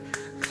were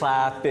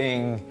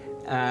clapping,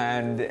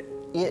 and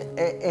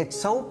it's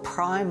so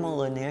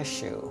primal an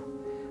issue.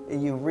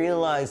 You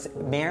realize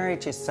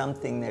marriage is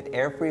something that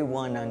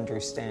everyone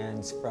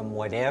understands from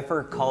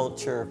whatever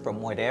culture, from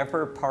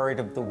whatever part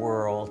of the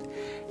world,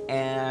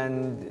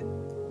 and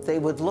they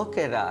would look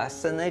at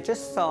us and they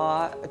just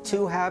saw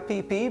two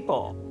happy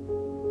people.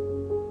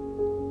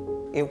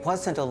 It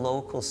wasn't a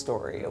local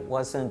story, it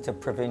wasn't a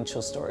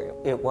provincial story,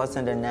 it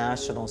wasn't a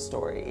national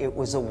story, it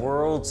was a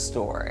world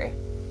story.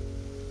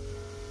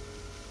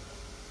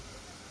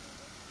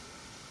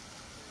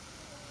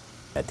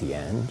 At the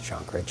end, Jean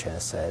Chrétien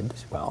said,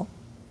 well,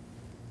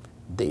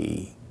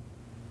 the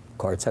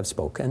courts have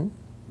spoken.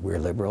 We're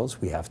Liberals.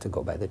 We have to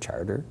go by the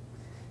Charter.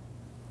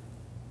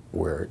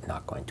 We're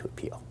not going to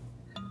appeal.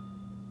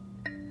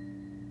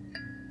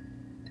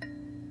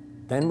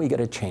 Then we get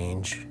a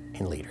change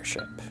in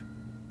leadership.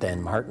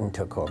 Then Martin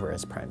took over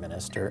as Prime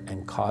Minister,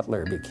 and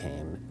Kotler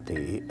became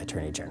the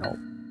Attorney General.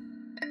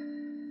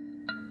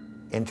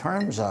 In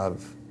terms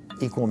of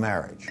equal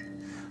marriage,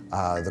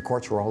 the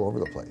courts were all over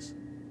the place.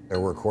 There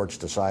were courts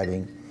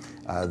deciding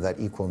that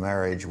equal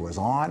marriage was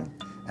on,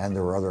 and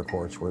there were other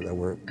courts that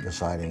were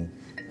deciding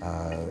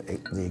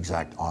the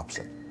exact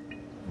opposite.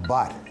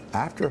 But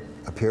after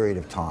a period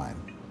of time,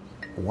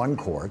 one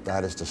court,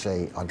 that is to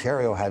say,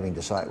 Ontario having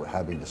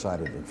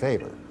decided in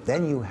favor,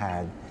 then you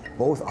had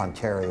both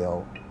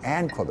Ontario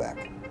and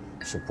Quebec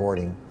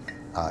supporting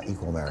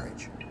equal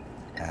marriage,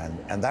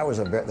 and that was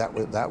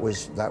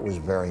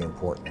very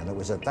important. And it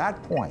was at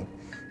that point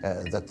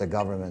that the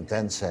government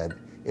then said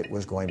it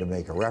was going to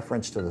make a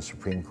reference to the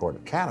Supreme Court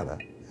of Canada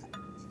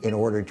in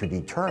order to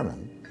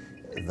determine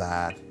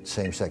that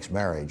same-sex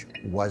marriage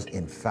was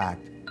in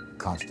fact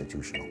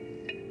constitutional.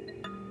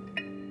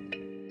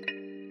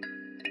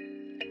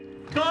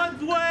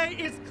 God's way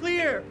is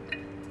clear.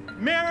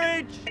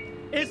 Marriage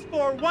is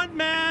for one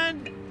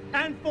man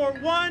and for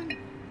one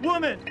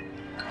woman.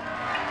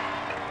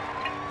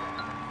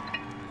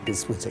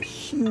 This was a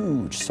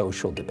huge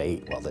social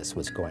debate while this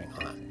was going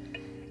on.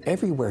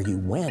 Everywhere you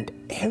went,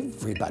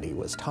 everybody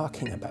was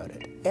talking about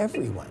it.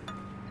 Everyone.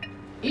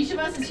 Each of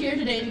us is here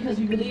today because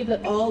we believe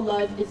that all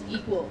love is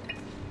equal.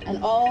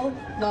 and all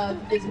love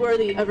is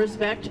worthy of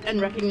respect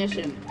and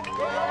recognition.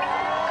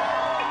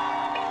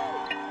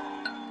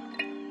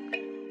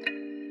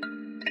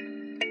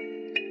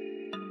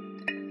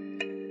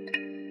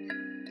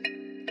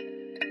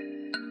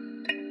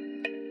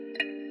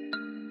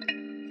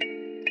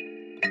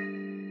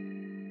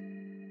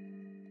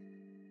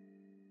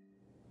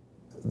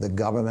 The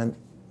government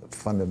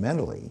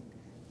fundamentally,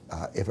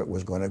 if it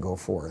was going to go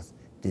forth,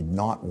 did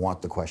not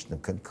want the question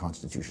of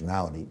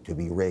constitutionality to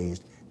be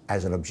raised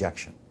as an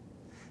objection,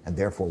 and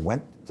therefore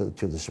went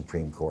to the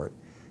Supreme Court,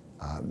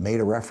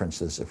 made a reference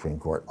to the Supreme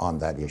Court on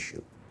that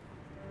issue.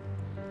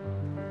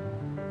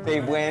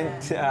 They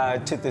went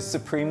to the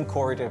Supreme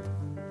Court of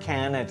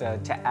Canada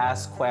to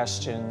ask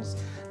questions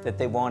that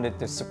they wanted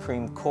the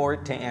Supreme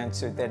Court to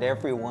answer, that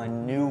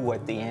everyone knew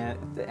what the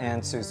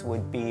answers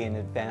would be in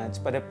advance,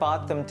 but it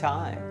bought them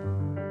time.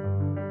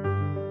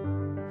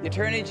 The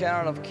Attorney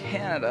General of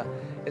Canada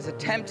is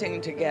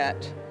attempting to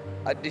get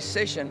a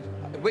decision,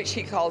 which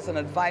he calls an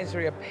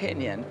advisory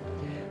opinion,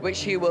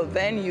 which he will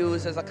then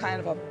use as a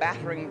kind of a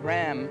battering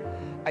ram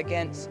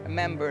against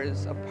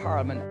members of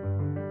Parliament.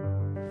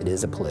 It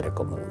is a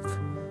political move.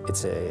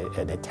 It's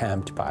an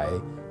attempt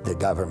by the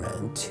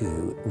government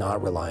to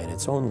not rely on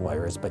its own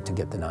lawyers, but to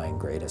get the 9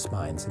 greatest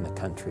minds in the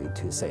country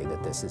to say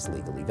that this is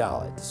legally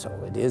valid. So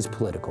it is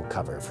political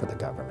cover for the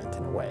government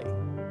in a way.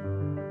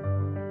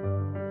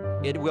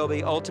 It will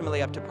be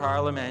ultimately up to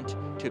Parliament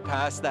to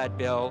pass that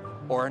bill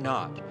or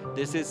not.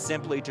 This is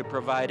simply to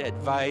provide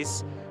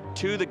advice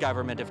to the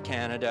Government of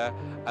Canada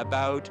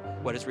about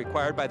what is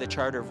required by the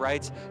Charter of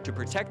Rights to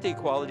protect the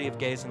equality of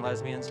gays and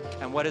lesbians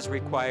and what is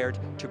required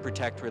to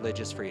protect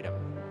religious freedom.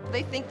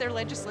 They think their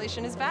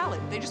legislation is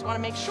valid. They just want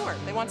to make sure.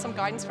 They want some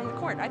guidance from the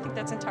court. I think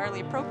that's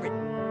entirely appropriate.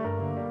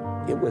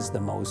 It was the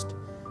most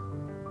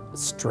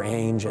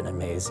strange and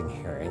amazing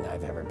hearing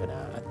I've ever been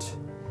at.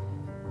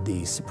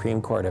 The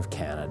Supreme Court of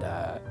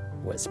Canada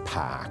was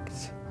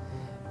packed.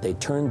 They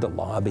turned the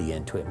lobby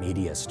into a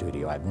media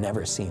studio. I've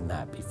never seen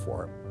that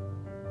before.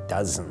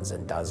 Dozens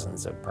and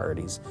dozens of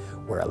parties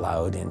were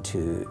allowed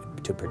to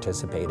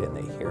participate in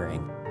the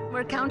hearing.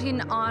 We're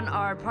counting on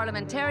our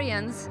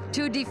parliamentarians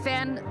to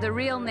defend the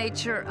real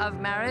nature of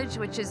marriage,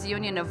 which is the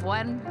union of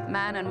one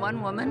man and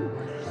one woman,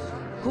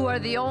 who are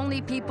the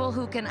only people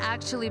who can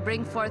actually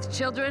bring forth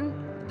children,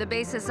 the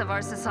basis of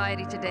our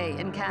society today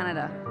in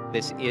Canada.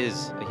 This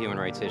is a human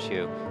rights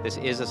issue. This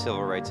is a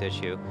civil rights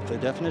issue. The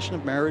definition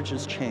of marriage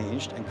is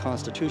changed and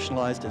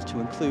constitutionalized as to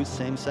include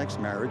same-sex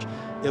marriage.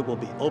 It will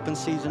be open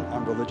season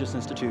on religious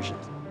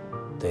institutions.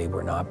 They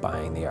were not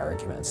buying the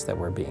arguments that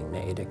were being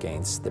made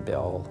against the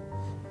bill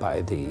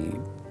by the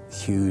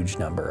huge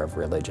number of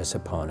religious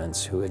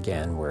opponents who,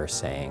 again, were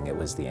saying it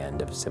was the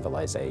end of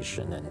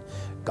civilization and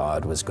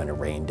God was going to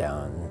rain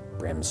down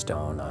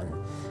brimstone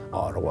on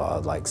Ottawa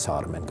like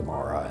Sodom and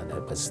Gomorrah, and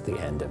it was the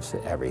end of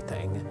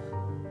everything.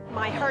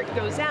 My heart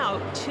goes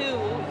out to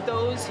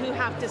those who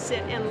have to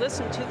sit and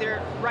listen to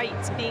their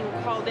rights being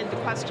called into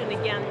question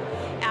again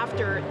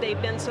after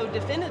they've been so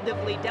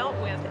definitively dealt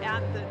with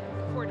at the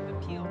Court of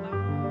Appeal.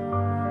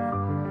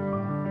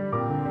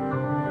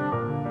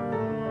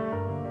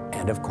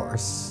 And of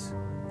course,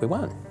 we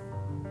won.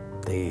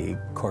 The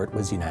court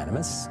was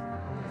unanimous.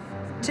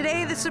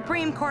 Today, the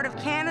Supreme Court of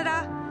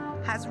Canada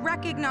has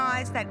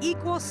recognized that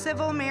equal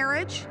civil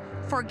marriage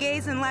for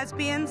gays and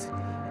lesbians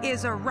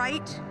is a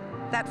right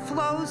that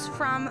flows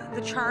from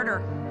the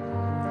Charter.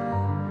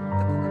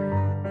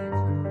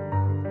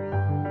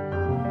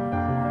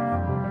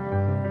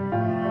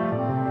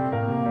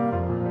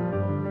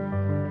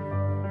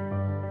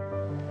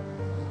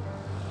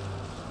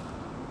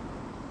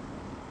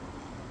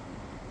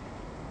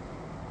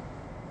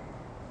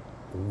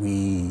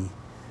 We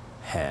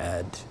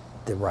had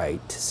the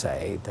right to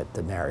say that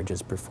the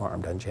marriages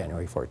performed on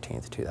January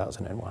 14th,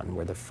 2001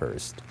 were the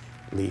first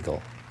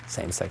legal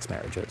same-sex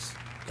marriages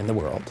in the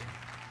world.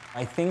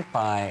 I think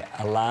by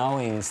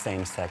allowing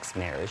same-sex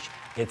marriage,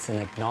 it's an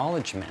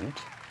acknowledgement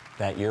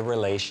that your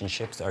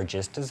relationships are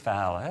just as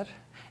valid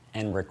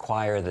and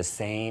require the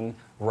same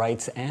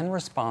rights and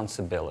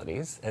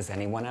responsibilities as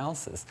anyone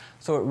else's.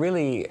 So it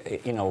really,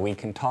 you know, we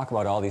can talk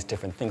about all these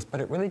different things, but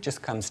it really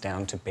just comes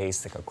down to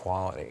basic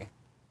equality.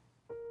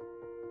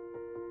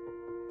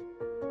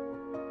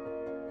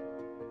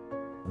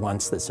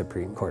 Once the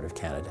Supreme Court of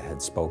Canada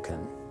had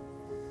spoken,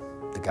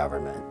 the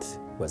government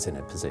was in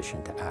a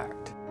position to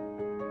act.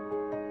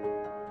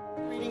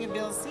 Reading of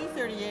Bill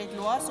C-38,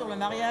 Loi sur le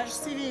mariage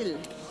civil.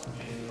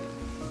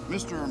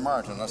 Mr.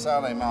 Martin,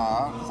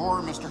 Lasalle-Ma,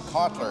 for Mr.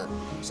 Kotler,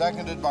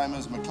 seconded by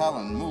Ms.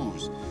 McClellan,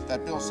 moves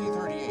that Bill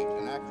C-38,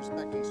 an act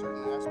respecting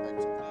certain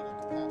aspects of legal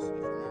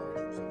capacity for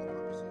marriage for civil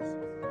purposes,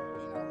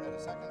 be now read a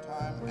second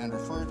time and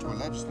referred to a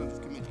legislative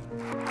committee.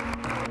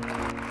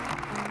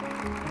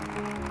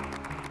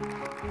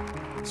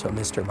 So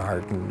Mr.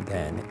 Martin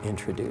then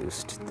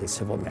introduced the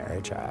Civil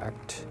Marriage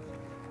Act,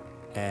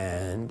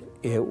 and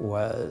it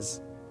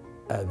was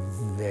a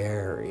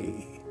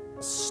very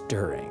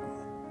stirring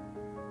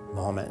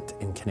moment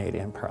in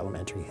Canadian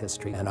parliamentary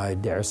history, and I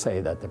dare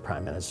say that the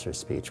Prime Minister's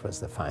speech was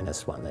the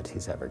finest one that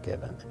he's ever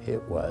given.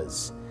 It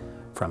was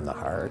from the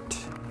heart,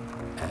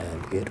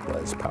 and it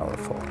was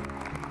powerful.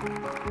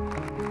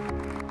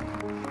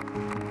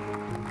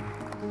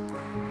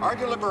 Our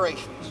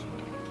deliberations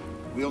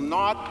will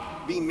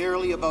not be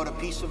merely about a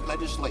piece of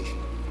legislation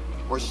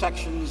or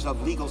sections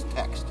of legal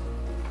text.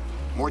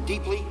 More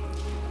deeply,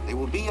 they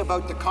will be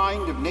about the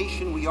kind of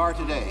nation we are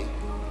today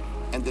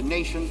and the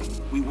nation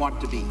we want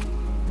to be.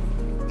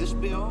 This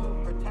bill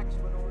protects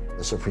minorities.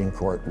 The Supreme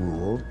Court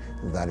ruled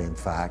that, in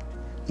fact,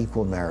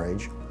 equal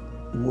marriage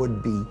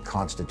would be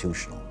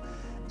constitutional.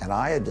 And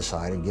I had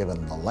decided,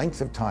 given the length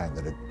of time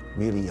that it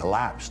really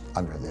elapsed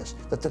under this,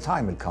 that the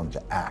time had come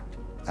to act.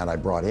 And I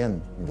brought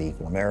in the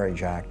Equal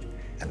Marriage Act,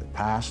 and it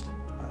passed,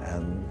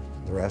 and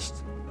the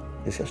rest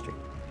is history.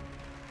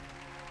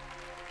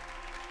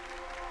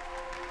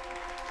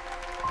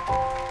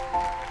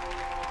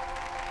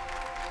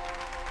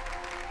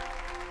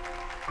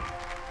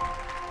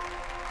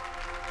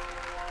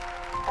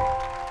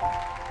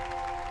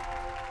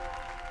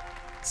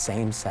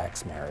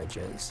 Same-sex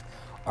marriages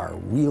are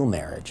real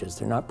marriages.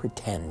 They're not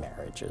pretend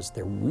marriages.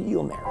 They're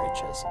real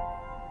marriages.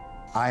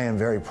 I am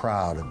very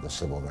proud of the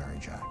Civil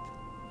Marriage Act.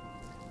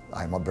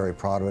 I'm very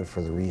proud of it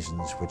for the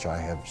reasons which I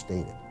have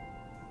stated.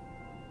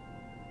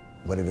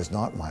 But it is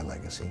not my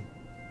legacy.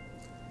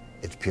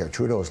 It's Pierre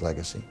Trudeau's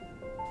legacy,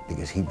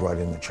 because he brought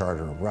in the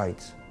Charter of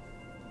Rights.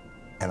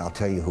 And I'll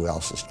tell you who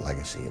else's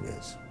legacy it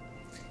is.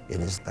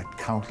 It is the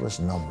countless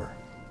number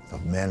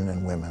of men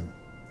and women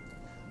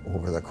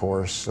over the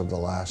course of the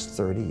last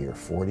 30 or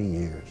 40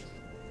 years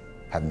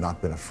have not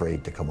been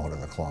afraid to come out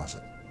of the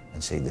closet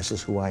and say, this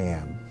is who I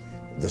am,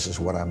 this is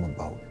what I'm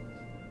about.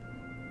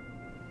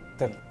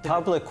 The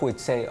public would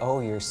say,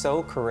 oh, you're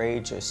so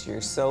courageous, you're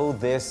so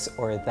this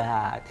or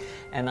that.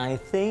 And I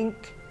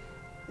think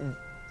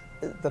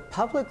the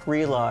public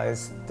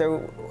realized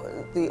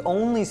the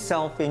only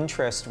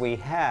self-interest we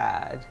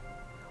had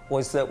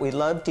was that we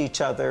loved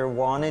each other,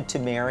 wanted to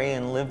marry,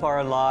 and live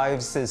our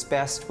lives as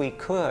best we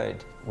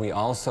could. We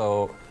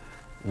also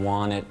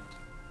wanted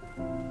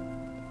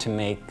to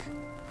make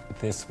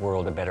this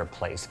world a better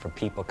place for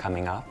people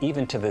coming up.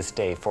 Even to this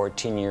day,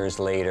 14 years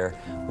later,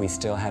 we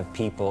still have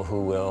people who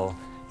will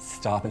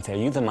stop and say, are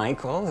you the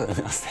Michael? And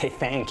they'll say,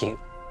 thank you.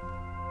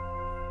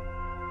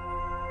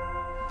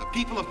 The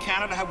people of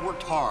Canada have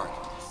worked hard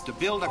to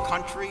build a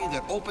country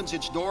that opens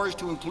its doors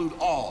to include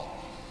all,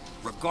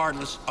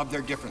 regardless of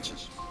their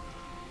differences.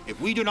 If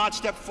we do not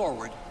step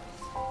forward,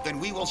 then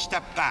we will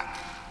step back.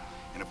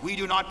 And if we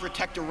do not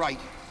protect a right,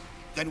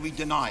 then we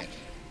deny it.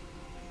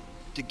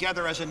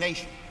 Together as a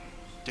nation,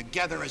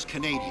 together as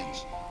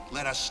Canadians,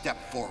 let us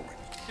step forward.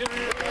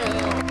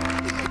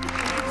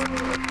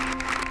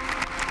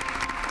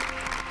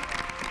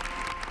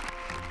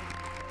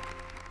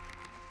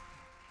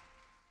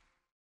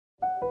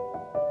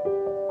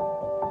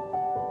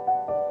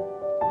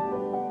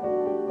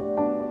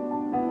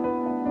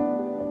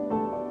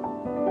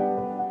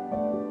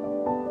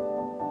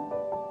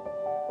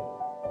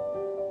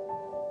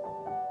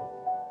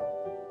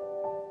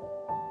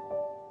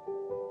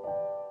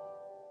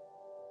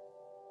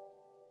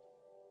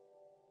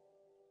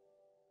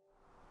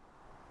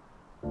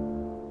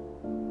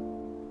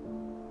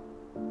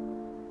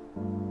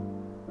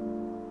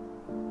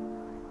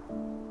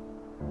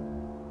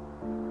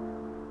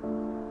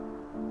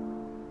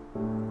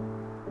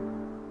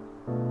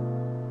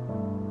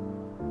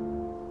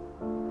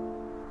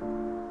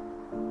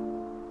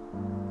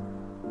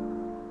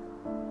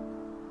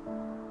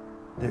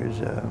 There's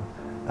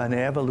an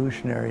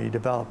evolutionary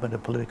development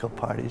of political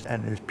parties,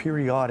 and there's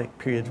periodic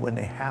periods when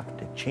they have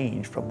to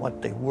change from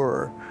what they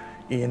were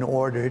in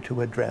order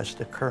to address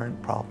the current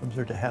problems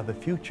or to have a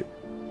future.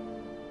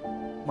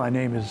 My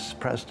name is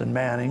Preston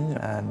Manning,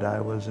 and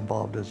I was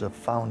involved as a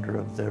founder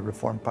of the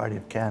Reformed Party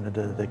of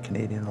Canada, the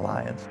Canadian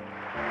Alliance.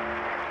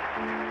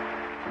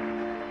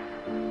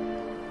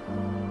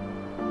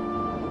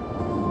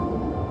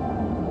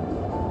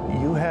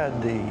 You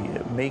had the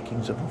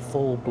makings of a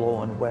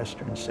full-blown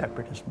Western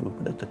separatist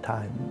movement at the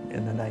time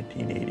in the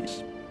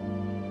 1980s.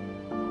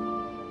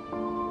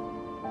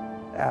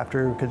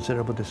 After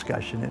considerable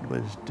discussion, it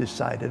was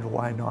decided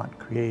why not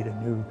create a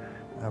new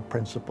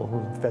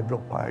principled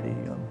federal party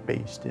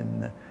based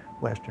in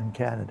Western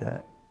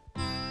Canada.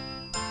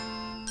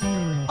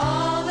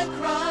 All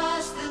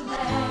across the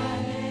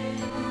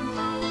land,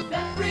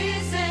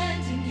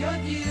 representing your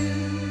view,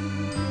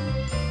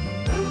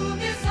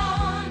 move is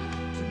on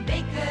to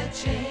make a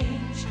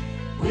change.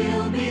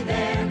 We'll be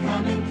there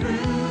coming through.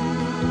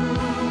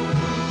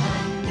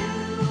 A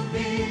new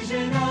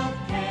vision of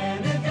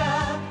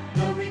Canada,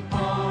 the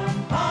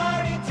Reform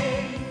Party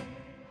take.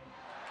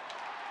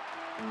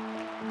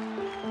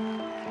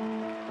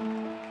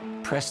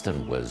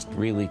 Preston was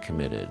really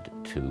committed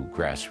to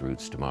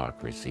grassroots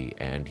democracy,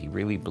 and he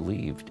really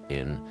believed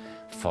in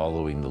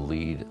following the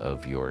lead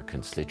of your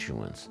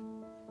constituents.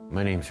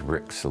 My name's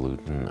Rick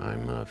Salutin.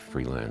 I'm a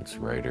freelance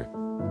writer.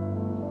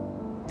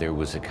 There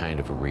was a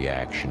kind of a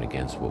reaction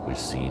against what was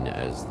seen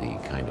as the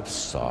kind of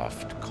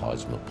soft,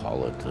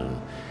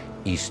 cosmopolitan,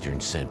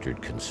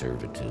 Eastern-centered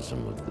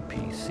conservatism of the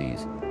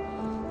PCs.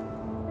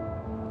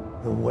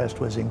 The West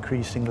was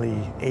increasingly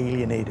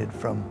alienated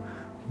from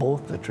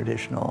both the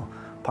traditional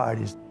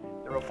parties.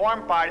 The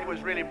Reform Party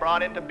was really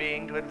brought into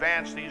being to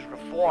advance these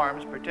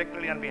reforms,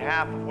 particularly on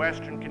behalf of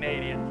Western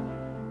Canadians.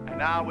 And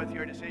now with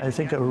your decision... I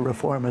think a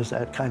reform is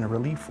that kind of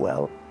relief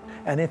well.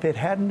 And if it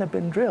hadn't have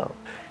been drilled,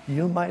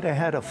 you might have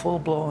had a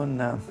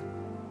full-blown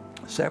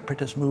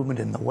separatist movement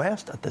in the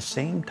West at the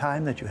same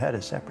time that you had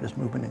a separatist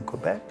movement in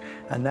Quebec,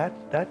 and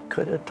that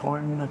could have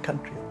torn the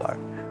country apart.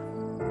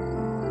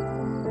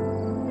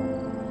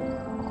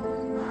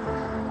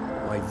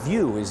 My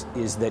view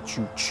is that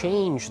you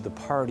change the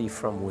party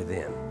from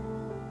within.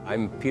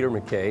 I'm Peter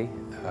MacKay,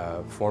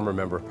 former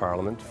Member of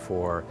Parliament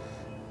for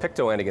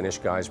Pictou,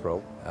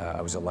 Antigonish-Guysborough.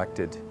 I was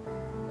elected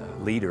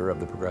leader of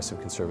the Progressive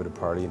Conservative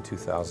Party in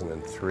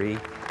 2003.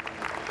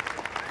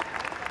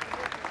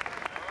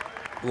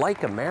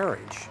 Like a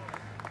marriage,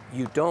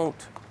 you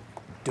don't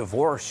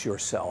divorce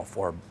yourself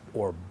or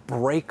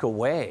break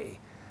away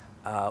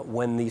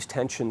when these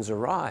tensions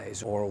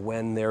arise or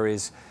when there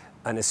is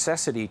a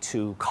necessity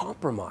to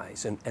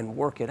compromise and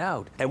work it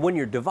out. And when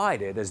you're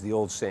divided, as the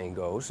old saying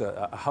goes,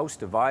 a house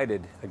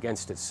divided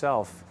against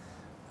itself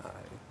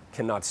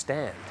cannot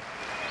stand.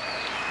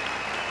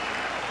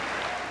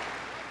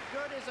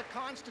 Good is a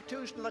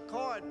constitutional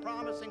accord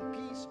promising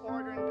peace,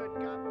 order, and good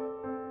government.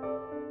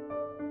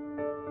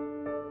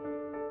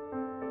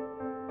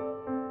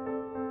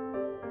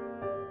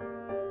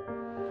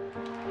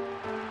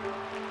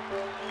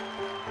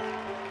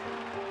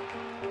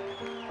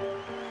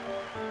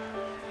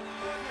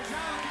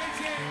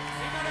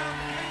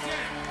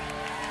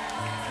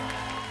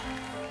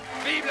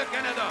 Vive le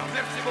Canada!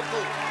 Merci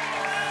beaucoup!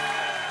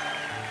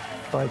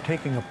 By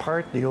taking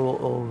apart the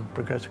old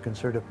Progressive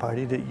Conservative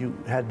Party, that you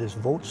had this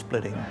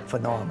vote-splitting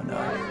phenomenon.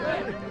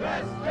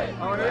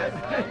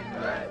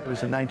 It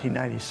was the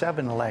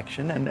 1997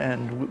 election,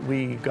 and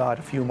we got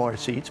a few more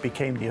seats,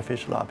 became the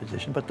official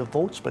opposition, but the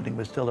vote-splitting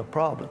was still a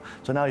problem.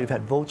 So now you've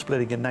had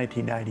vote-splitting in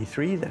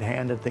 1993 that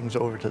handed things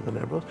over to the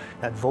Liberals,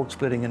 had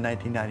vote-splitting in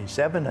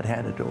 1997 that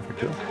handed it over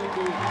to them.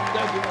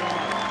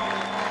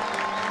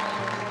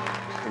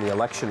 In the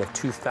election of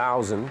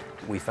 2000,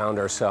 we found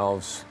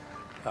ourselves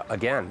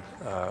again,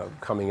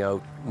 coming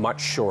out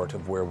much short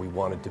of where we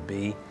wanted to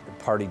be.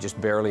 The party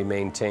just barely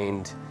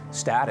maintained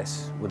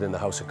status within the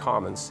House of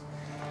Commons,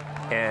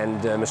 and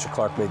Mr.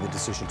 Clark made the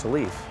decision to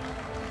leave.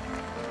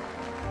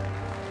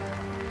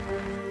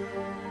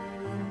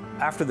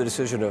 After the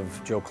decision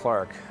of Joe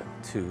Clark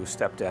to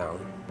step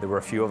down, there were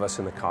a few of us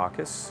in the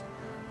caucus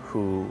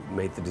who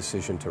made the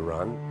decision to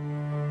run.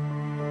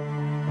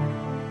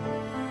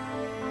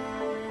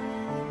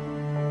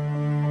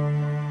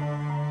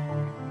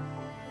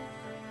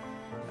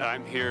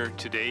 I'm here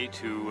today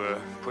to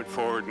put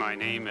forward my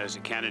name as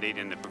a candidate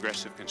in the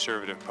Progressive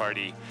Conservative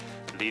Party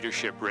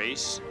leadership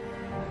race.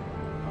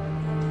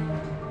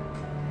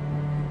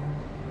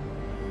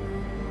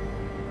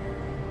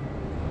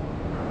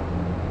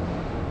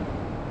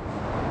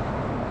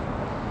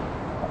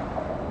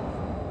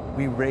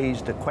 We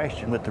raised a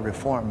question with the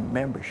Reform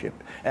membership,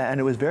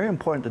 and it was very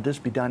important that this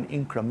be done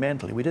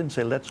incrementally. We didn't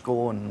say, let's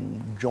go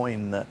and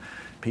join the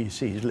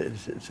PCs.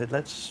 It said,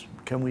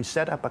 can we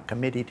set up a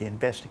committee to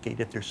investigate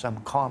if there's some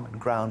common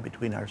ground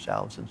between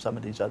ourselves and some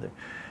of these other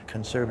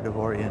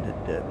conservative-oriented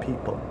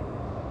people.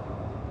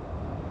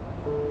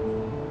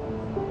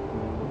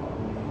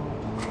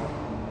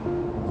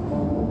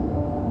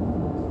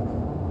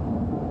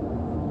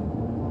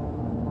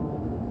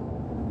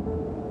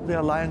 The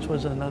alliance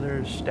was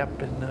another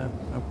step in the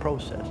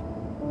process.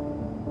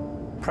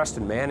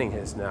 Preston Manning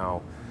has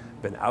now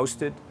been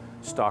ousted.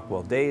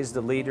 Stockwell Day is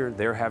the leader.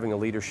 They're having a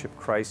leadership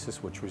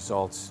crisis, which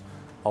results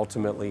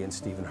ultimately in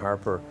Stephen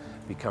Harper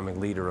becoming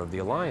leader of the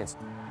alliance.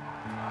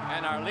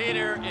 And our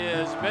leader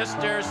is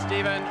Mr.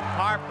 Stephen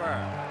Harper.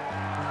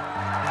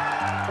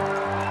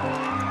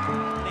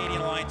 The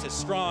Canadian Alliance is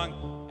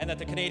strong, and that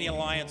the Canadian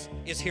Alliance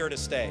is here to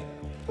stay.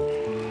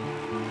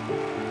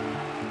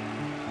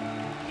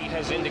 He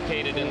has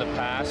indicated in the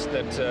past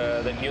that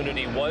that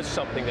unity was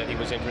something that he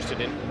was interested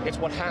in. It's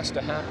what has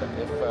to happen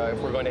if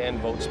we're going to end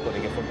vote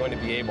splitting, if we're going to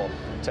be able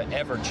to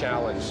ever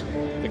challenge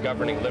the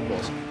governing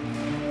Liberals.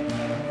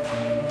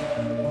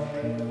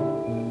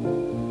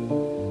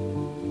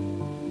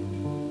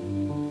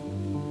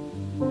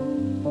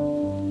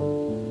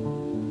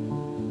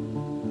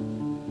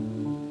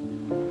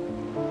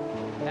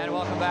 And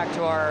welcome back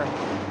to our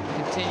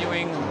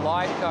continuing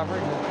live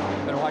coverage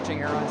we've been watching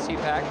here on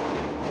CPAC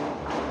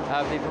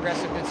of the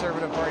Progressive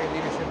Conservative Party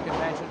Leadership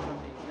Convention from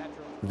the Metro.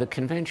 The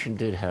convention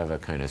did have a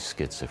kind of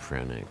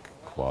schizophrenic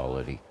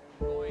quality.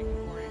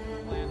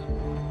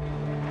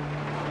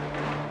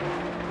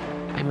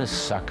 I'm a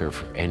sucker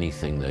for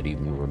anything that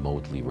even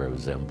remotely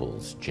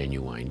resembles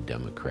genuine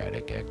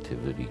democratic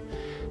activity.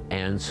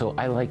 And so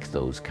I like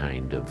those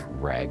kind of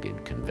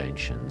ragged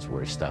conventions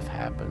where stuff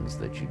happens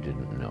that you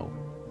didn't know.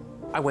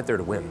 I went there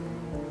to win.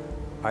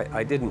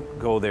 I didn't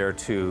go there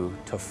to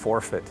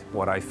forfeit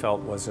what I felt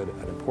was an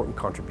important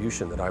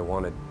contribution that I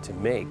wanted to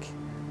make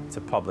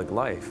to public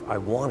life. I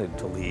wanted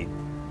to lead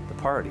the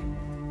party.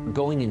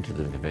 Going into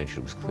the convention,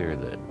 it was clear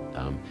that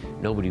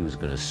nobody was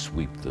going to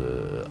sweep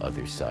the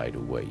other side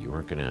away. You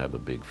weren't going to have a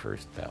big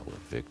first ballot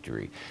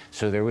victory.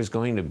 So there was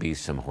going to be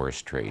some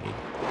horse trading.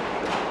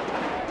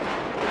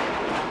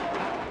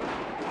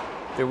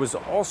 There was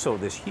also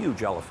this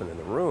huge elephant in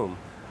the room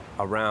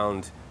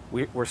around,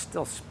 we're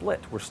still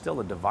split. We're still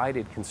a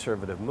divided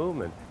conservative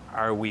movement.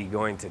 Are we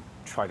going to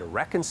try to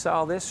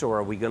reconcile this, or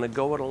are we going to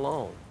go it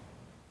alone?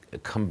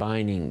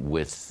 Combining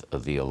with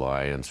the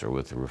Alliance or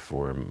with the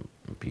Reform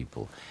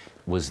people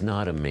was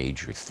not a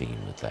major theme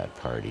with that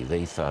party.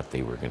 They thought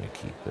they were going to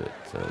keep it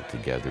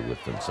together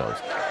with themselves.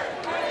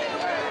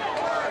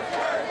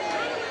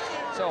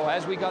 So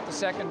as we got the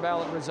second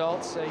ballot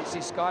results, you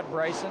see Scott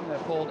Bryson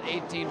pulled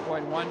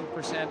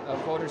 18.1% of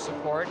voter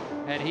support,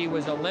 and he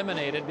was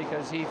eliminated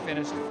because he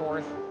finished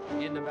fourth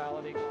in the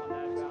balloting on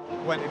that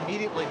ballot. Went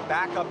immediately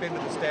back up into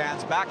the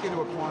stands, back into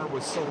a corner,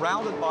 was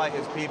surrounded by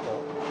his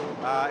people,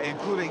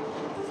 including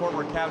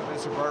former Cabinet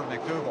Minister Barbara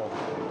McDougall,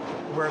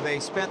 where they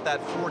spent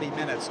that 40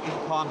 minutes in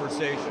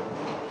conversation.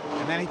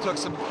 And then he took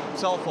some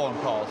cell phone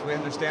calls. We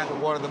understand that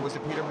one of them was to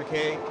Peter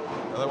MacKay,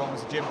 the other one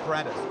was to Jim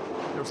Prentice.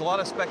 There was a lot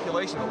of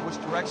speculation about which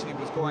direction he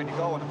was going to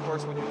go, and of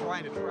course when you're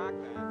trying to track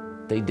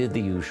that. They did the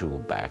usual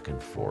back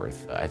and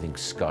forth. I think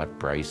Scott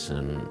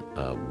Bryson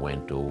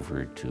went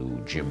over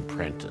to Jim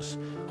Prentice,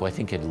 who I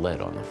think had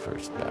led on the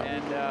first ballot.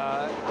 And,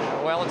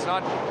 well, it's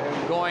not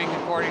going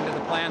according to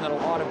the plan that a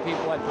lot of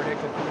people had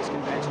predicted for this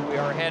convention. We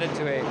are headed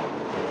to a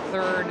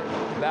third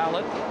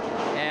ballot,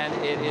 and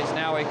it is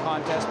now a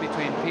contest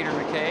between Peter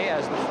MacKay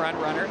as the front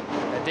runner,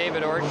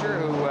 David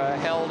Orchard, who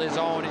held his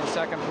own in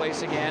second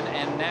place again,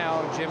 and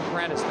now Jim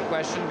Prentice. The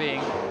question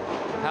being,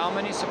 how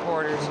many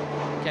supporters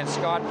can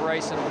Scott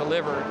Bryson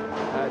deliver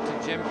to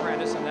Jim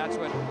Prentice? And that's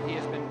what he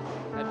had been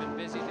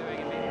busy doing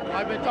immediately.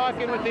 I've been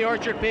talking with the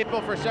Orchard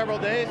people for several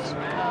days.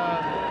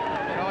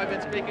 I've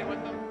been speaking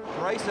with them.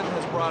 Bryson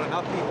has brought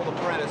enough people to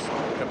Prentice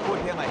to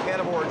put him ahead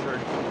of Orchard.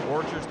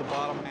 Orchard's the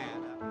bottom man.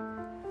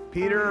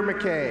 Peter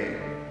MacKay,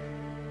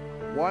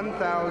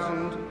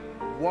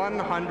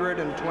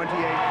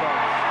 1,128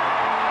 votes.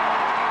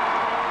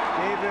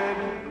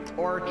 David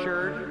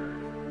Orchard,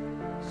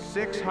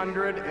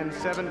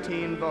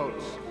 617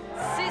 votes.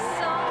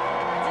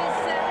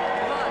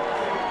 617 votes.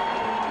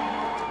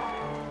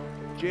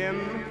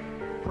 Jim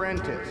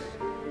Prentice,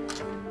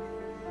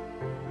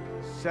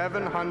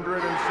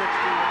 761.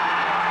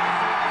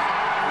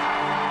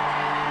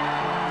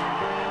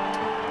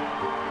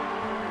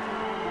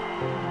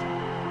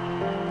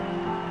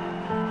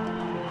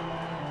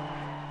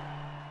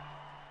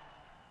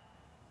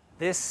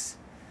 This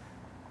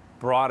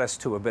brought us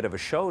to a bit of a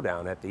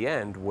showdown at the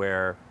end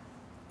where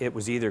it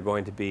was either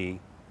going to be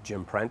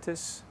Jim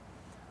Prentice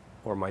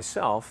or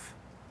myself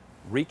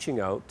reaching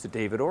out to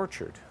David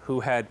Orchard,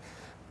 who had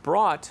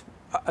brought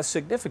a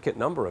significant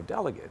number of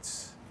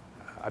delegates.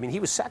 I mean, he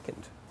was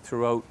second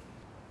throughout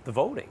the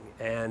voting,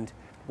 and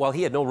while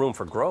he had no room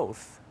for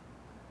growth,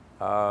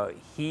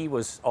 he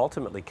was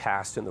ultimately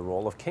cast in the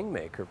role of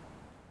kingmaker.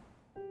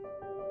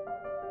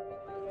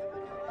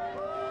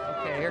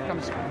 Okay, here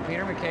comes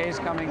Peter MacKay's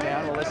coming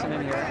down. We'll listen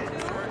in here.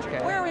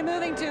 Okay. Where are we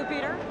moving to,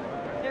 Peter?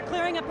 They're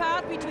clearing a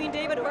path between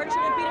David Orchard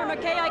and Peter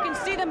MacKay. I can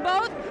see them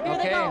both. Here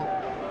they go.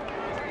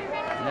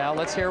 Now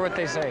let's hear what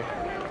they say.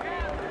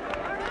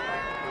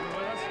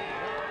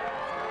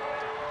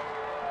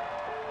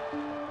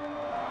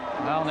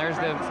 Well, there's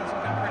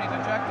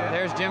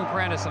Jim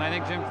Prentice, and I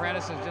think Jim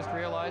Prentice has just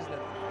realized that.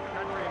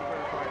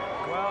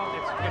 Well,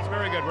 it's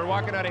very good. We're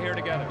walking out of here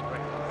together.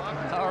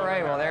 All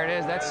right, well, there it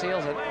is. That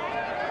seals it.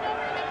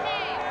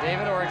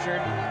 David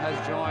Orchard has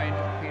joined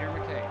Peter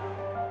MacKay.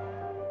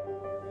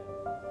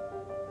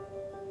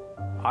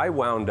 I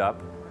wound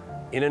up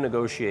in a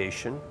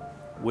negotiation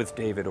with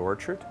David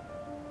Orchard.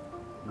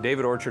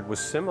 David Orchard was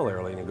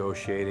similarly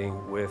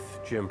negotiating with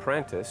Jim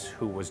Prentice,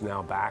 who was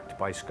now backed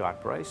by Scott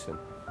Bryson.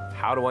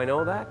 How do I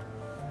know that?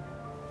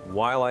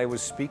 While I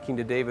was speaking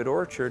to David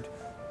Orchard,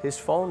 his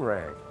phone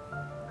rang,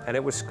 and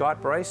it was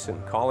Scott Bryson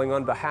calling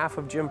on behalf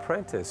of Jim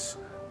Prentice,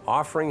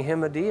 offering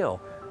him a deal.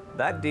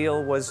 That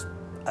deal was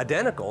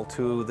identical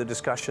to the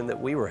discussion that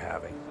we were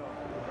having.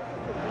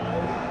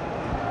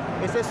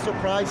 Is this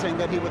surprising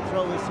that he would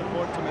throw his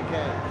support to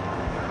MacKay?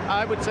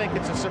 I would think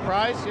it's a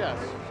surprise, yes.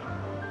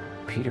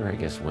 Peter, I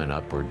guess, went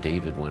up, or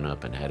David went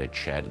up and had a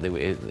chat. They were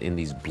in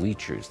these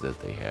bleachers that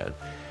they had,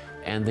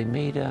 and they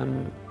made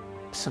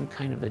some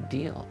kind of a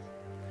deal.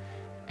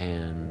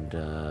 And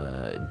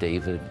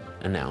David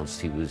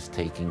announced he was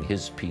taking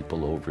his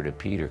people over to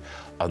Peter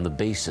on the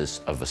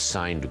basis of a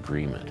signed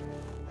agreement.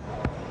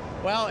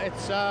 Well,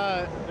 it's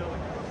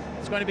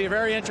going to be a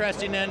very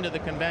interesting end to the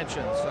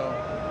convention. So.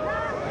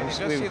 And you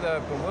just see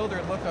the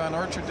bewildered look on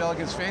Orchard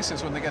delegates'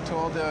 faces when they get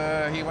told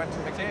he went to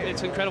MacKay.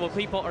 It's incredible.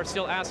 People are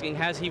still asking,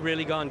 has he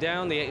really gone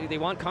down? They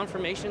want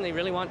confirmation. They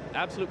really want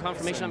absolute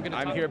confirmation.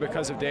 I'm here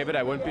because of David.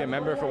 I wouldn't be a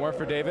member if it weren't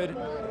for David.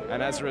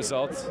 And as a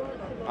result,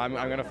 I'm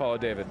going to follow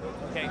David.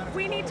 Okay.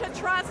 We need to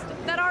trust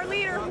that our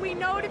leader, who we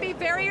know to be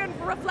very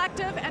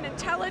reflective and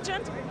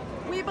intelligent,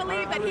 we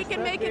believe that he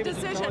can make a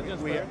decision.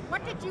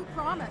 What did you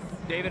promise?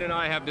 David and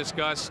I have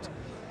discussed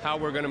how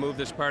we're going to move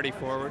this party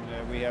forward.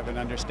 We have an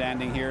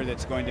understanding here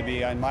that's going to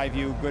be, in my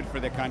view, good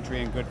for the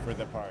country and good for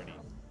the party.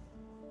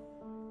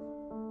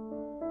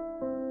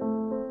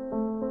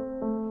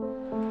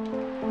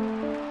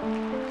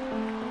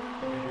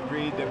 We've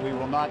agreed that we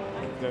will not,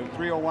 the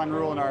 301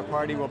 rule in our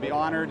party will be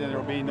honored and there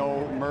will be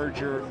no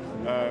merger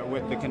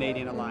with the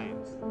Canadian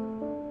Alliance.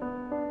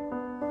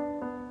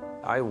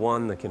 I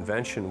won the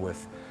convention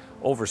with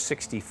over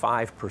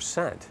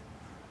 65%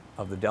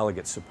 of the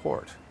delegate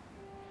support,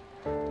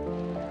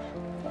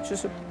 which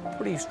is a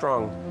pretty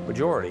strong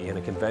majority in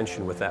a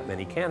convention with that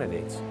many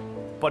candidates.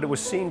 But it was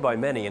seen by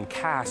many and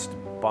cast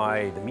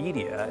by the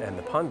media and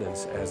the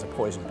pundits as a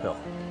poison pill.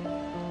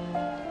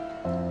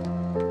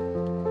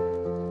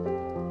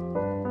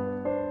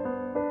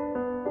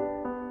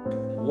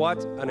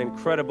 What an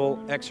incredible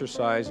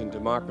exercise in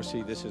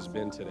democracy this has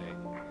been today.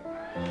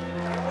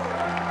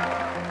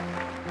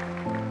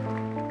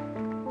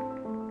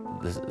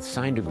 The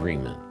signed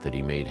agreement that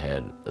he made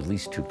had at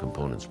least two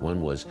components.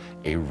 One was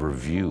a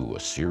review, a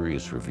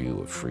serious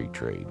review of free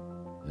trade.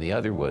 The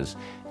other was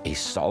a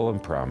solemn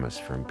promise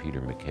from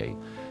Peter MacKay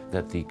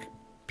that the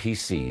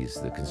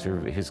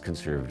PCs, his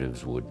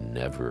conservatives, would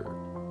never,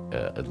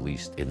 at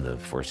least in the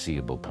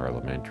foreseeable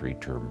parliamentary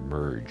term,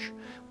 merge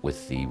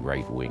with the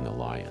right-wing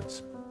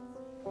alliance.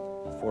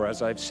 For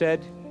as I've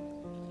said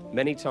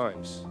many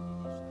times,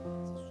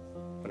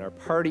 when our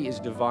party is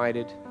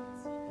divided,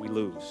 we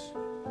lose.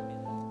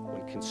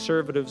 When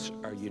conservatives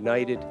are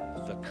united,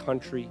 the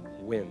country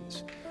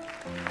wins.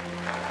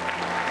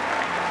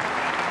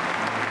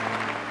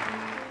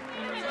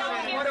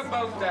 What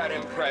about that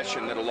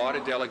impression that a lot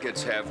of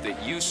delegates have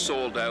that you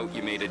sold out,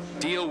 you made a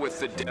deal with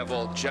the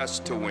devil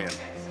just to win?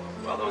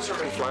 Well, those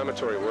are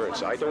inflammatory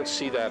words. I don't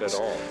see that at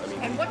all. I mean,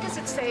 and what does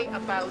it say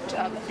about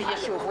the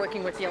issue of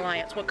working with the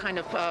Alliance? What kind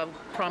of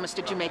promise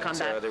did you make on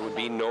that? There would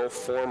be no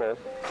formal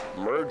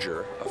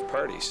merger of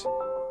parties.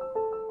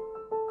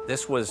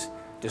 This was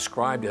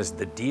described as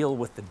the deal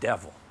with the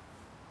devil.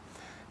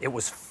 It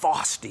was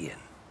Faustian.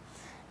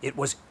 It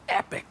was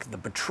epic, the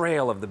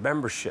betrayal of the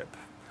membership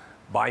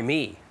by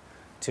me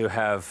to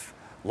have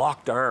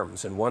locked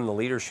arms and won the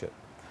leadership.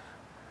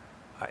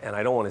 And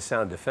I don't want to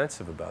sound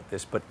defensive about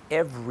this, but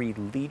every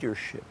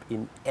leadership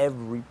in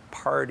every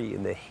party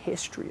in the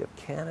history of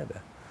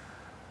Canada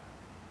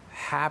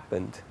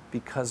happened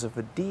because of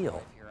a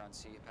deal. Here on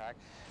CPAC,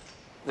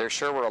 there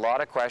sure were a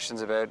lot of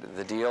questions about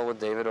the deal with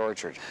David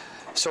Orchard.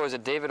 So is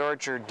it David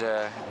Orchard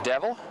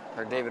devil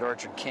or David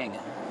Orchard king?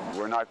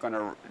 We're not going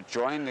to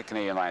join the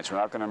Canadian Alliance. We're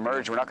not going to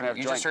merge. We're not going to have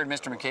You joint. just heard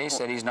Mr. MacKay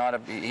said he's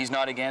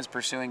not against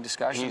pursuing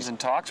discussions and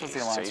talks with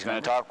the Alliance. He's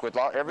going to talk with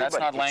everybody. That's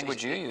not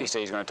language you use. He said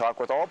he's going to talk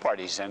with all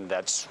parties, and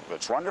that's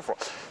wonderful.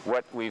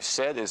 What we've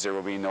said is there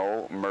will be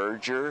no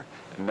merger,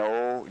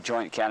 no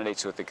joint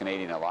candidates with the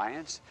Canadian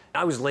Alliance.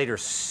 I was later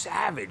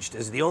savaged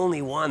as the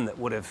only one that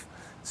would have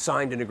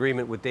signed an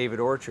agreement with David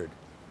Orchard.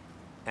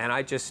 And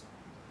I just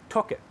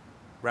took it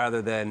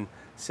rather than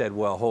said,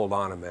 well, hold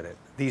on a minute.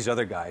 These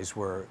other guys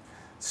were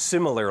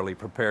similarly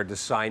prepared to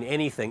sign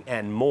anything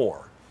and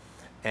more.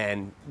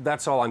 And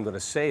that's all I'm going to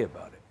say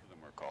about it.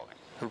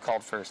 Who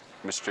called first?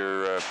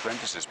 Mr.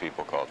 Prentice's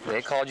people called first.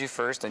 They called you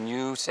first, and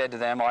you said to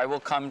them, I will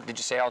come. Did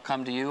you say I'll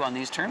come to you on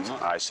these terms? No,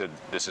 I said,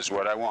 this is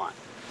what I want.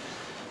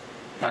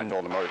 I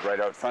told them right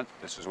out front,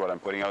 this is what I'm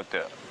putting out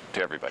to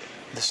everybody.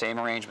 The same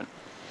arrangement.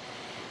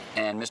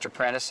 And Mr.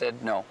 Prentice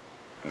said no.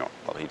 No,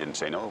 well, he didn't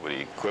say no, but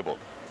he quibbled.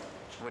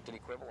 What did he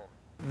quibble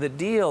over? The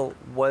deal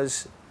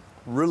was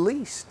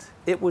released.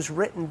 It was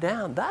written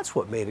down. That's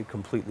what made it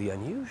completely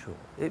unusual.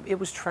 It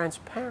was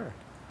transparent.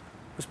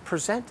 It was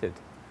presented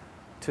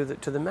to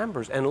the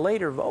members and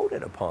later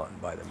voted upon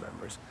by the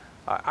members.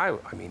 I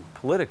mean,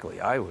 politically,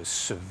 I was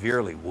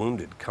severely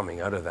wounded coming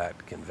out of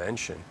that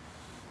convention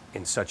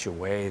in such a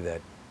way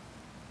that,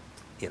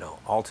 you know,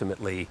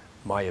 ultimately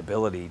my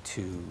ability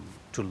to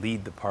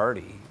lead the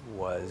party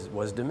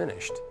was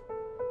diminished.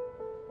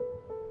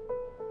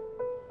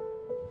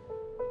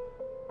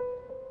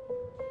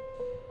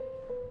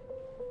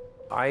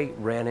 I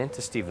ran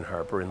into Stephen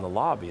Harper in the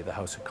lobby of the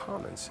House of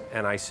Commons,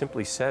 and I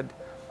simply said,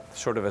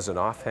 sort of as an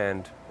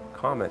offhand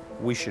comment,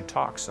 we should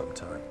talk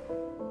sometime.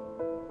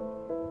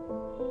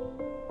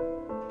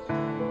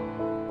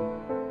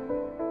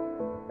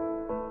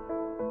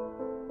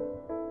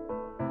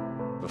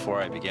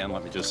 Before I begin,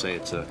 let me just say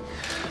it's a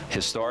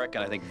historic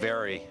and I think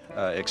very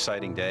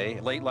exciting day.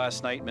 Late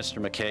last night,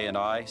 Mr. MacKay and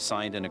I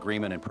signed an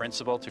agreement in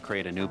principle to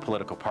create a new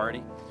political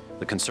party,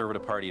 the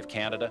Conservative Party of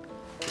Canada.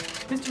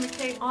 Mr.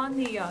 MacKay, on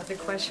the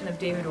question of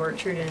David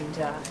Orchard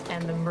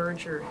and the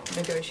merger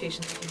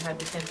negotiations that you had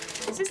with him,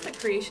 is this the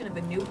creation of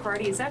a new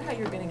party? Is that how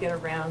you're going to get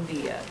around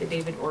the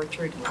David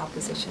Orchard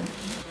opposition?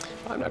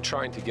 I'm not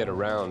trying to get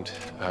around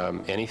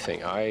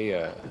anything.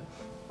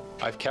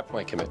 I've kept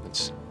my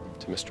commitments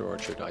to Mr.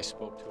 Orchard. I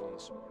spoke to him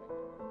this morning.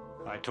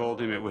 I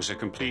told him it was a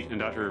complete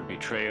and utter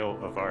betrayal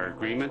of our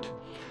agreement,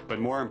 but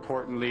more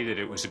importantly that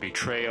it was a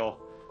betrayal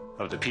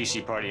of the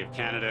PC Party of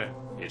Canada,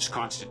 its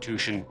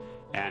constitution,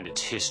 and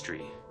its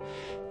history.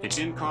 It's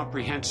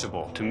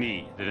incomprehensible to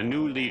me that a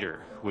new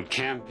leader would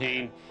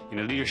campaign in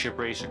a leadership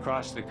race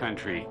across the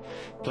country,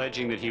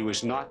 pledging that he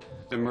was not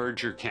the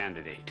merger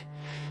candidate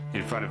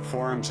in front of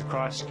forums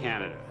across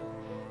Canada,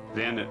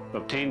 then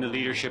obtain the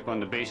leadership on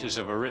the basis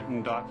of a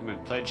written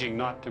document pledging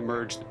not to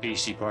merge the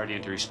PC Party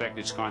and to respect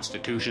its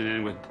constitution,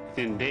 and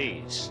within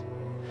days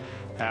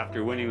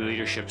after winning the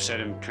leadership set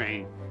him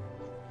train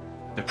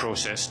the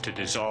process to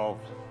dissolve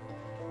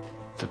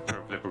the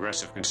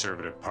Progressive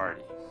Conservative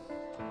Party.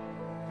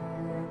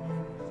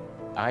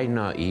 I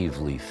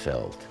naively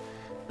felt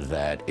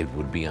that it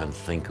would be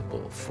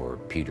unthinkable for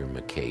Peter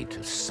MacKay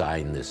to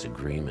sign this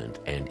agreement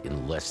and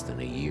in less than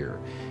a year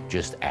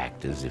just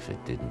act as if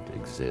it didn't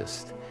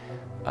exist.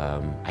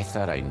 I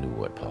thought I knew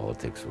what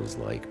politics was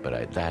like,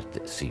 but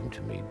that seemed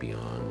to me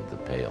beyond the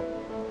pale.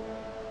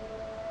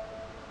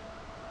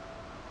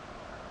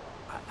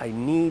 I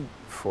need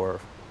for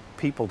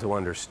people to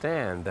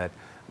understand that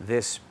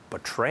this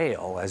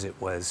betrayal, as it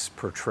was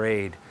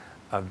portrayed,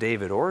 of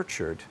David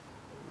Orchard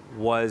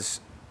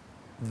was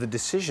the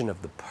decision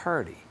of the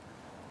party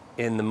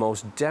in the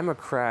most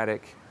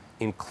democratic,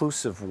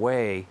 inclusive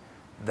way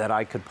that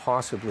I could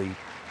possibly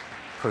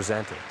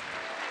present it.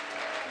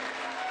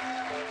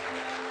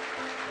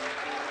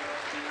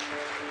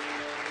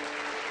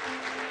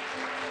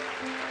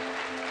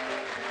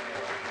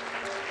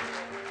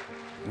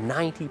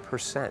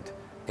 "90%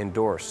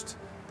 endorsed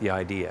the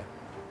idea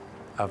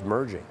of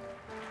merging.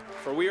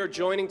 For we are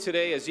joining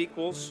today as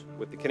equals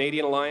with the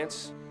Canadian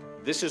Alliance.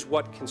 This is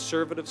what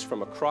Conservatives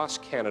from across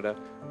Canada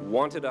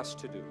wanted us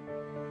to do."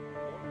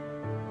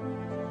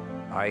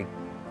 I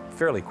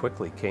fairly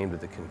quickly came to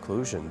the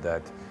conclusion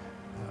that,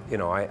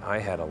 I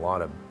had a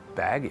lot of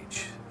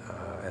baggage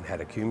and had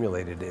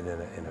accumulated it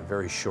in a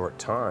very short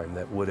time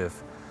that would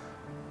have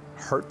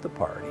hurt the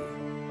party.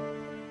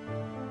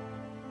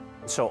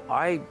 So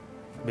I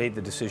made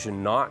the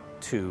decision not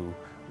to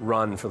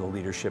run for the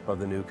leadership of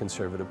the new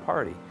Conservative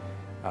Party.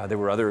 There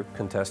were other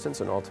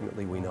contestants, and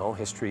ultimately we know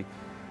history.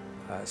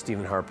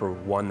 Stephen Harper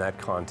won that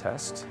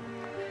contest.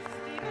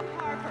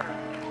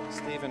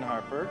 Stephen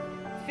Harper.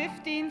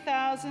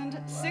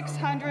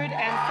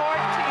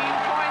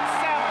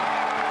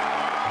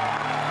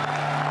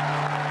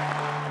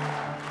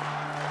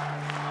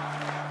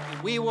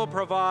 15,614.7. We will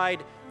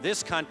provide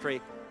this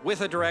country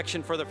with a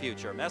direction for the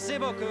future. Merci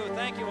beaucoup.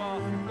 Thank you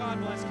all.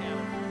 God bless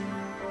Canada.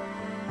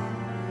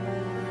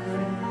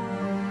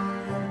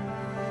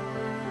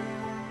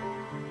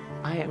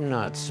 I am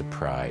not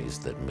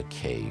surprised that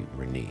MacKay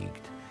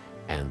reneged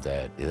and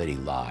that he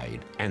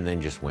lied and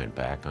then just went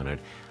back on it.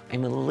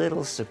 I'm a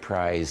little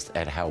surprised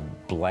at how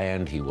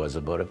bland he was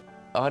about it.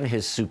 On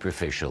his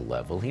superficial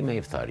level, he may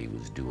have thought he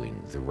was doing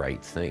the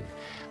right thing.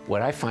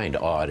 What I find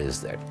odd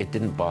is that it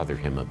didn't bother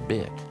him a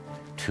bit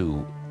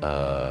to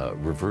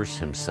reverse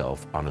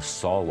himself on a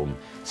solemn,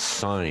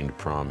 signed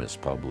promise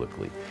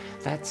publicly.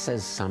 That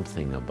says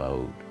something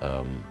about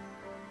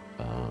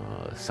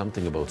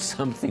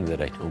something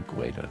that I don't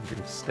quite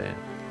understand.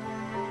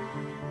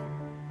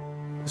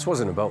 This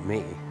wasn't about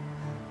me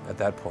at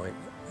that point,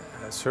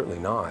 certainly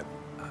not.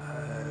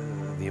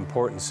 The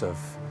importance of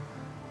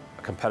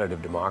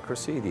competitive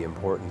democracy, the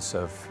importance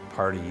of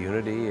party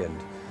unity, and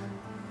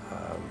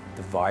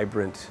the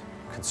vibrant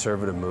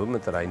conservative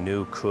movement that I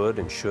knew could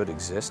and should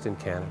exist in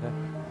Canada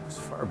was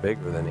far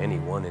bigger than any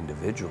one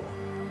individual.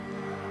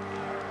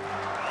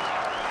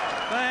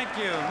 Thank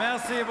you.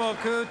 Merci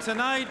beaucoup.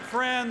 Tonight,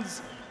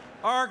 friends,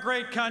 our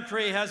great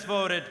country has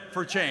voted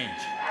for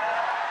change.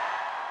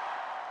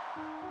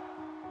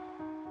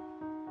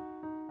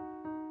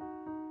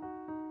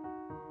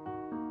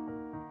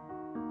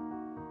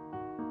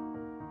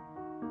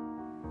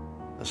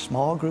 A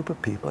small group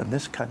of people in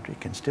this country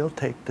can still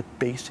take the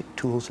basic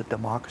tools that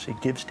democracy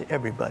gives to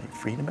everybody: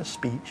 freedom of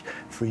speech,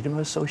 freedom of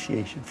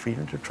association,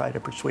 freedom to try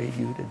to persuade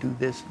you to do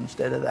this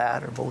instead of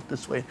that, or vote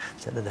this way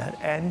instead of that,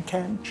 and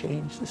can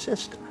change the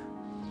system.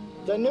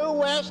 The New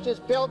West is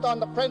built on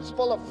the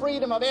principle of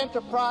freedom of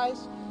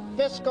enterprise,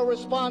 fiscal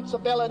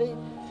responsibility,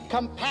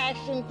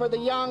 compassion for the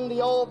young,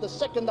 the old, the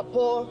sick, and the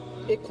poor,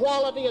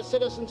 equality of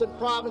citizens and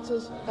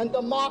provinces, and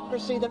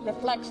democracy that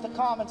reflects the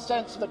common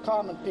sense of the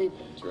common people.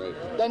 That's right.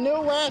 The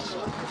New West.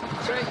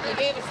 That's right. They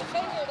gave us a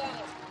finger,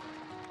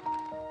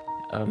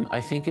 Dennis. I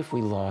think if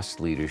we lost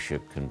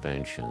leadership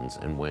conventions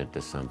and went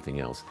to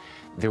something else,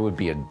 there would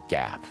be a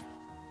gap.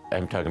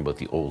 I'm talking about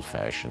the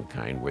old-fashioned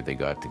kind where they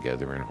got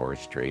together and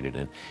horse traded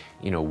and,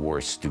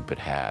 wore stupid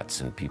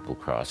hats and people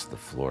crossed the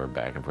floor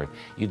back and forth.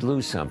 You'd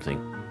lose something.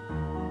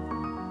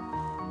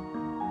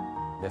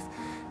 If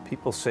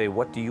people say,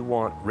 "What do you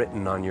want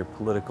written on your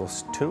political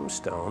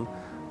tombstone?"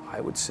 I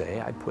would say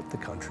I'd put the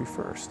country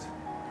first.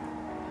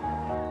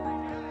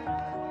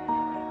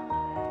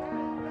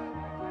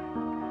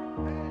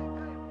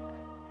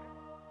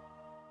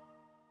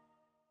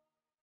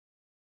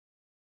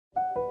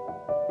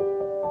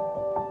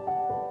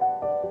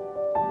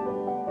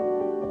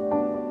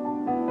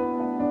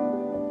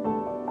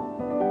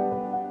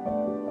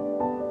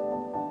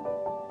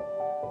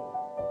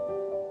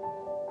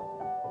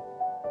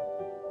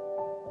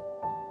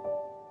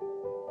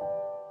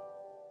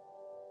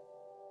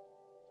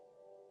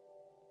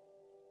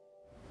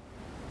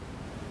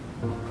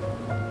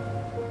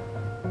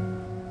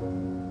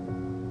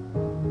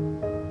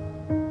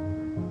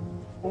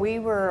 We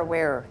were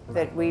aware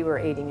that we were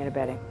aiding and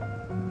abetting.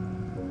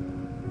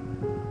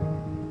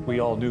 We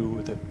all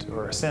knew that,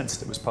 or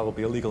sensed, it was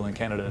probably illegal in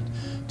Canada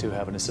to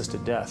have an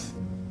assisted death.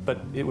 But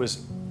it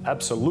was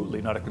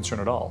absolutely not a concern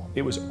at all.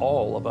 It was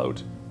all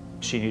about,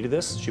 she needed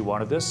this, she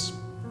wanted this,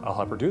 I'll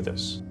help her do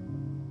this.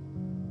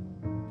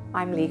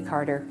 I'm Lee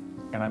Carter.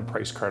 And I'm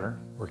Price Carter.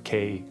 We're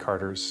Kay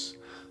Carter's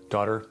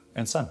daughter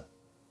and son.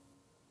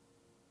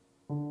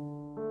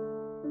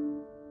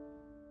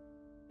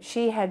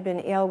 She had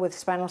been ill with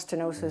spinal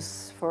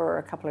stenosis for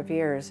a couple of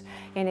years,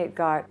 and it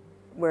got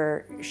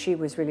where she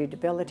was really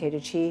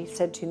debilitated. She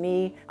said to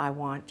me, I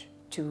want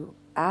to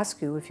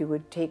ask you if you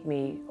would take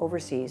me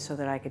overseas so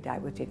that I could die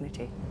with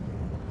dignity.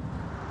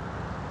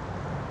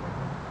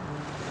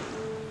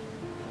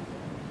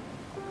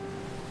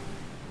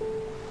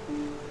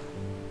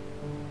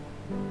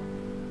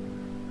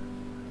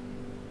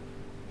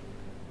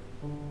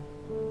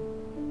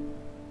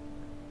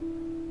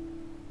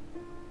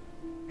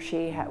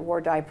 She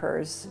wore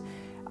diapers.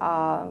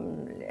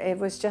 It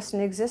was just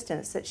an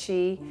existence that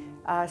she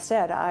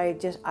said,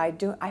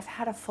 I've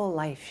had a full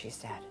life, she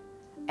said,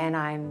 and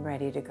I'm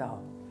ready to go.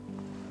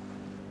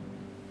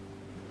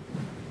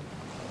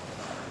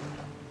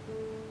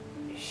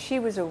 She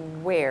was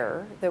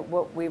aware that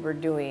what we were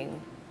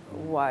doing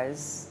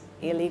was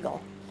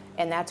illegal,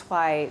 and that's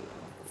why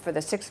for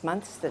the 6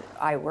 months that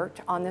I worked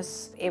on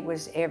this, it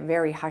was a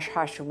very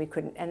hush-hush, and we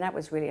couldn't, and that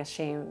was really a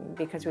shame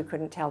because we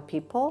couldn't tell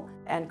people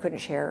and couldn't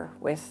share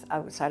with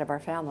outside of our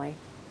family.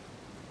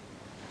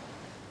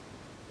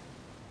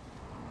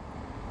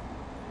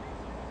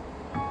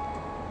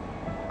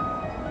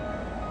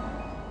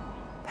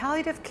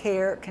 Palliative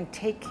care can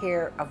take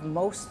care of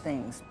most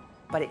things,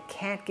 but it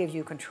can't give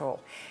you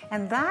control.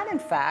 And that, in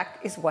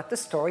fact, is what the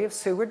story of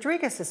Sue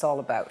Rodriguez is all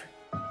about.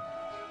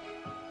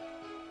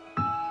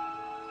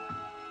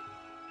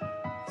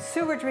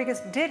 Sue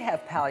Rodriguez did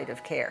have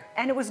palliative care,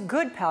 and it was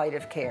good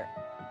palliative care.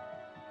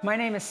 My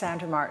name is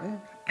Sandra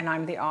Martin, and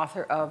I'm the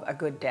author of A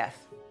Good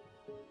Death.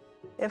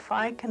 If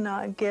I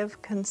cannot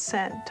give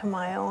consent to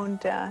my own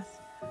death,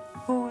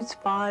 whose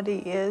body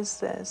is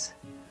this?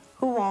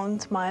 Who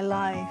owns my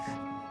life?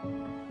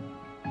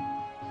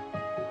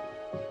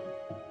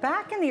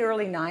 Back in the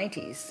early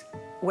 90s,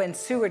 when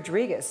Sue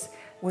Rodriguez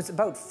was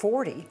about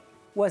 40,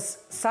 was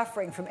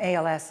suffering from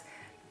ALS,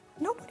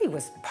 nobody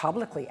was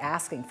publicly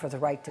asking for the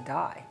right to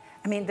die.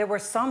 I mean, there were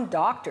some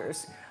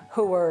doctors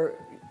who were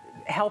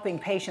helping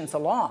patients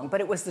along, but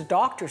it was the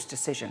doctor's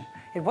decision.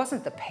 It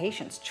wasn't the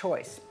patient's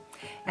choice.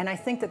 And I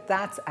think that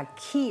that's a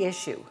key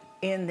issue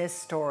in this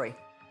story.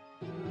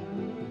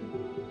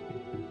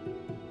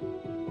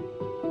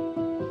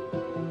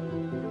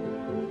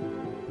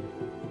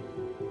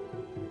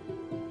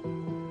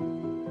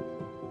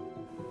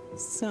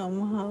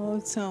 Somehow,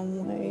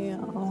 some way,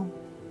 I'll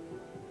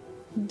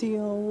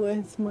deal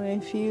with my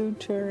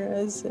future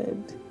as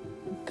it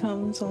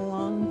comes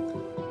along.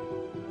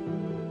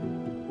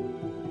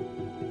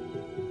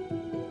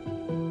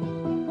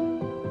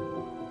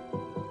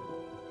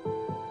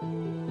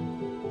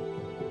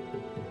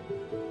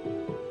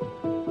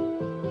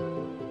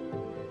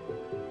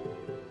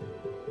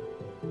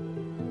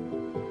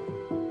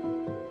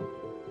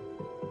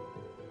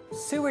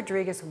 Sue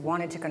Rodriguez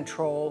wanted to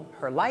control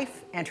her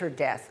life and her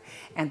death.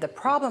 And the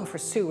problem for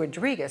Sue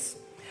Rodriguez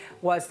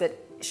was that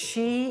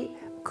she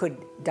could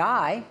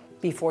die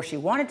before she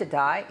wanted to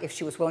die, if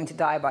she was willing to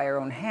die by her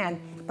own hand.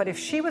 But if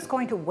she was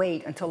going to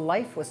wait until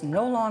life was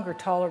no longer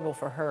tolerable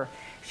for her,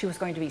 she was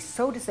going to be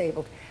so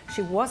disabled,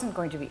 she wasn't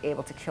going to be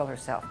able to kill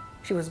herself.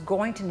 She was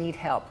going to need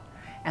help.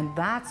 And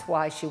that's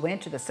why she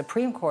went to the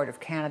Supreme Court of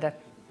Canada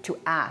to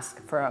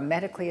ask for a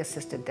medically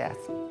assisted death.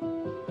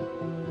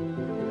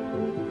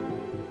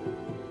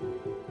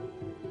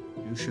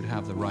 You should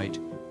have the right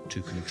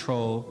to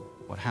control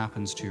what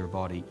happens to your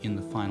body in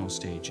the final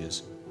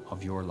stages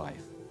of your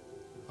life.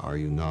 Are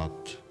you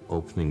not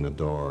opening the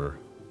door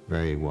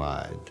very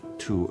wide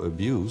to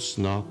abuse,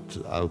 not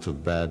out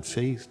of bad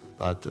faith,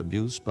 but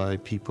abuse by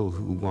people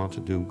who want to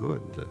do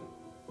good?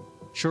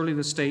 Surely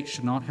the state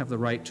should not have the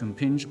right to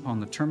impinge upon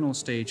the terminal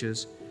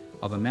stages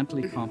of a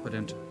mentally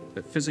competent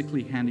but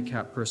physically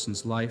handicapped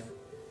person's life,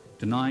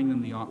 denying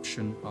them the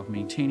option of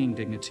maintaining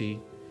dignity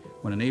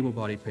when an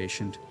able-bodied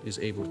patient is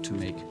able to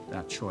make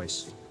that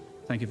choice.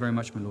 Thank you very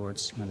much, my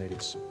lords, my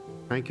ladies.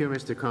 Thank you,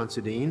 Mr.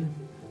 Considine.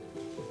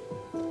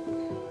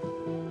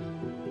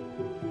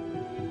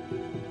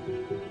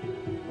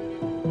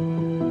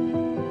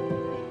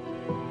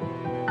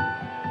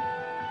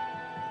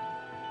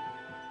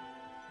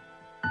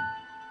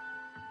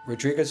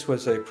 Rodriguez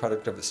was a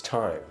product of his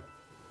time,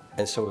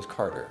 and so was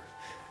Carter.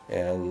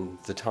 And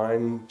the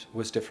time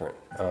was different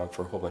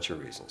for a whole bunch of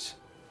reasons.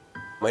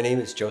 My name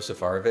is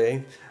Joseph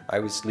Arve. I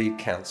was lead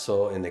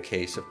counsel in the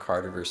case of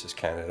Carter versus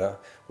Canada,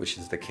 which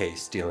is the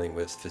case dealing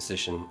with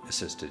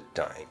physician-assisted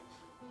dying.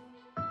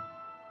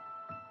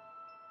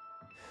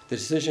 The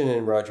decision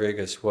in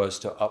Rodriguez was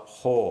to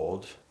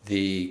uphold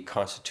the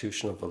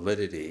constitutional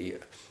validity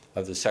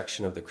of the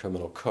section of the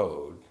criminal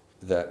code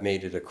that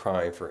made it a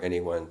crime for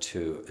anyone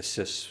to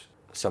assist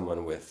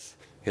someone with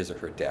his or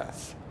her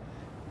death.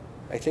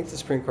 I think the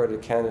Supreme Court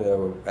of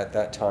Canada at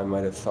that time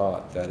might have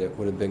thought that it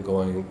would have been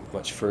going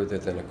much further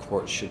than a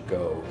court should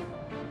go.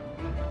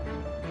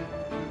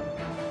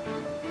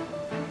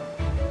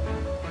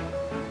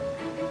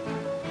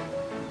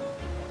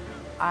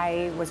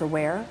 I was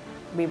aware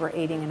we were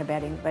aiding and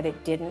abetting, but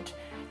it didn't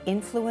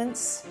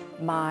influence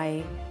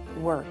my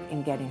work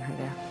in getting her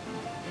there.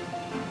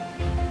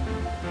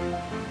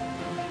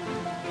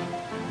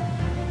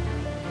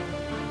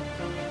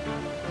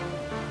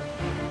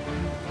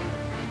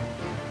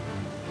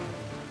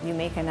 You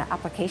make an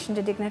application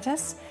to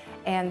Dignitas,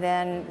 and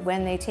then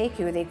when they take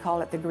you, they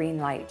call it the green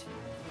light.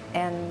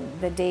 And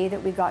the day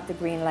that we got the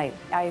green light,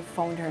 I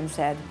phoned her and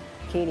said,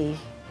 Katie,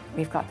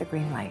 we've got the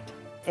green light.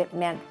 It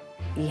meant,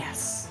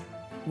 yes,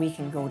 we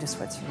can go to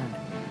Switzerland.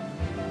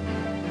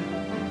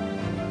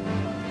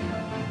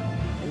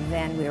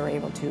 Then we were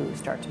able to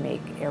start to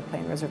make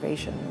airplane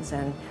reservations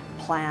and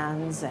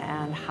plans,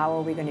 and how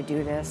are we going to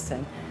do this,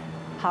 and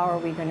how are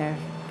we going to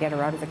get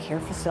her out of the care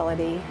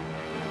facility.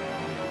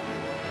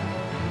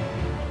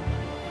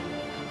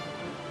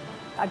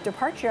 A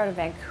departure out of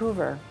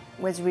Vancouver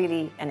was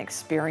really an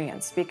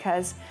experience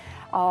because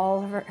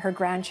all of her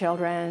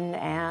grandchildren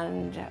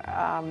and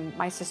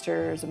my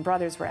sisters and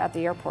brothers were at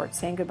the airport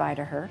saying goodbye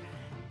to her.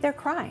 They're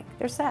crying,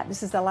 they're sad.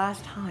 This is the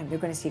last time they're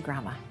going to see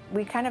Grandma.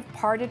 We kind of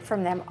parted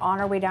from them on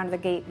our way down to the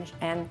gate,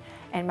 and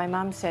my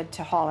mom said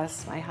to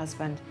Hollis, my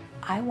husband,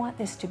 I want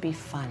this to be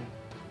fun.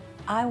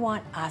 I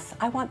want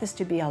this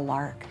to be a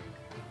lark.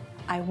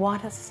 I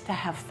want us to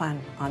have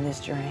fun on this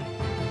journey.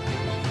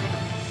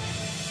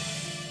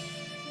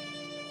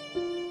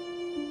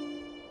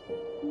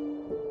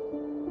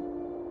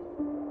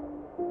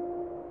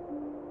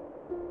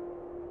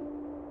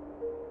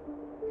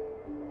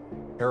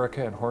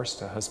 Erica and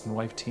Horst, a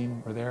husband-wife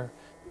team, were there.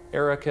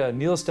 Erica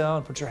kneels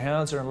down, puts her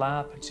hands on her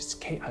lap, and she says,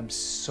 Kate, I'm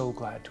so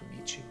glad to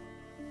meet you.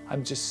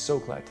 I'm just so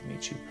glad to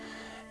meet you.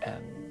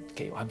 And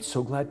Kate, I'm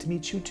so glad to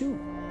meet you too.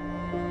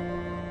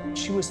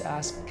 She was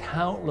asked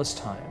countless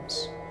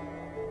times,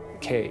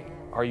 Kay,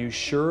 are you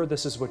sure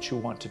this is what you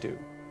want to do?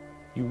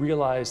 You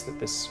realize that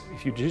this,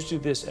 if you just do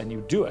this and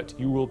you do it,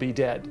 you will be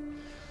dead.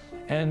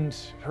 And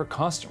her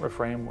constant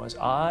refrain was,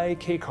 I,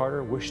 Kay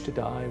Carter, wish to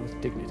die with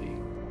dignity.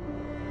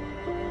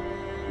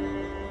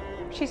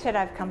 She said,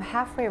 I've come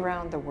halfway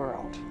around the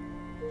world.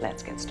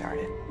 Let's get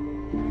started.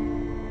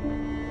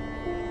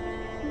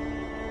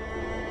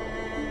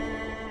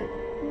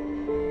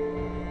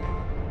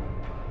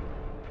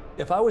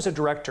 If I was a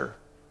director,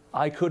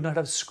 I could not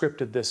have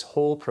scripted this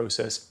whole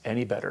process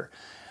any better.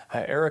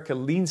 Erica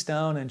leans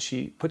down and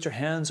she puts her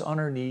hands on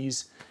her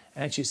knees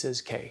and she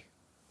says, Kay,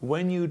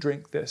 when you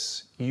drink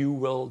this, you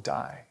will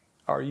die.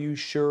 Are you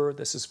sure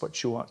this is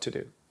what you want to do?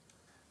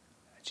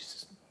 And she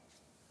says,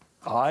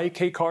 I,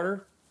 Kay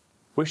Carter,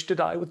 wish to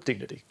die with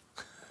dignity.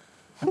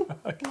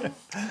 Okay.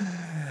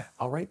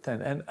 All right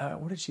then. And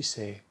what did she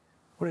say?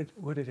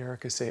 What did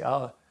Erica say?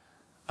 I'll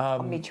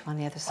meet you on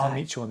the other side. I'll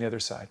meet you on the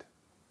other side.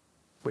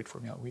 Wait for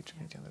me. I'll meet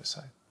you on the other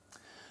side.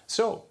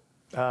 So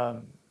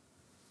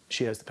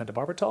she has the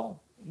pentobarbital.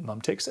 Mom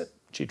takes it.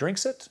 She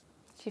drinks it.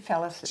 She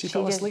fell asleep. She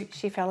fell asleep.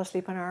 She fell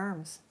asleep in our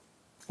arms.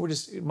 We're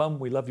just, Mom,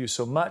 we love you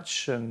so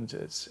much, and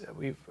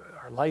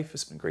our life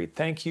has been great.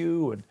 Thank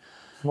you. And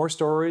more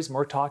stories,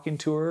 more talking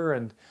to her,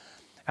 and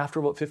after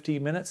about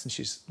 15 minutes, and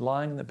she's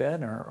lying in the bed,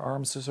 and her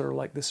arms are sort of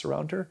like this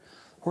around her,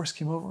 Horst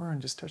came over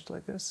and just touched her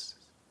like this.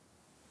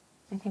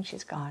 I think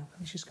she's gone. I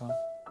think she's gone.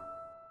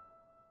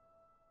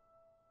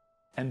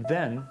 And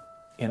then,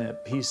 in a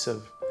piece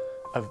of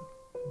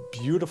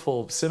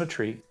beautiful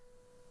symmetry,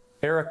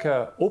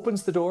 Erica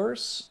opens the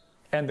doors,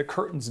 and the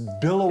curtains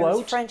billow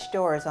out. French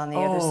doors on the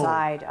other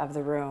side of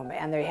the room,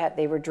 and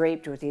they were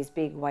draped with these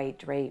big white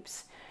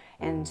drapes.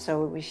 And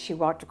so she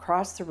walked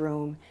across the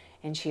room,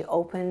 and she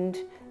opened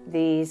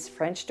these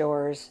French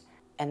doors,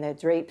 and the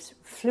drapes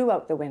flew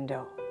out the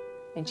window.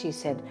 And she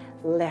said,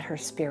 let her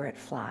spirit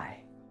fly.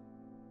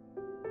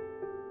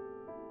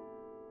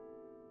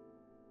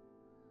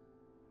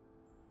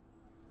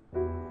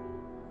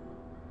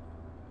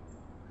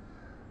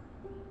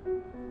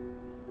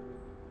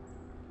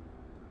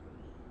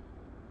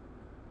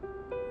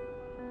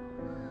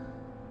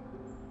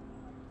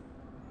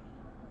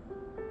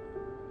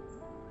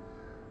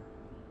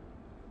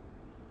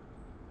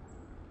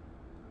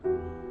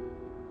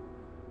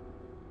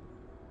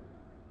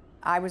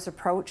 I was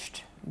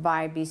approached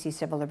by BC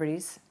Civil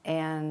Liberties,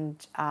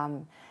 and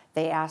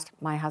they asked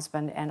my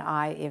husband and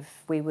I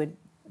if we would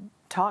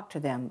talk to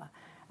them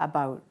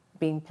about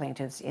being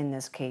plaintiffs in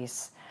this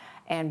case.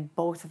 And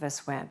both of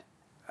us went,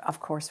 of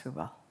course we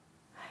will.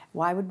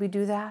 Why would we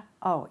do that?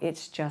 Oh,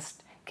 it's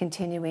just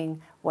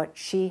continuing what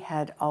she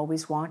had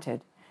always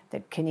wanted,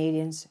 that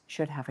Canadians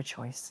should have a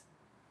choice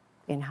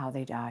in how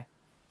they die.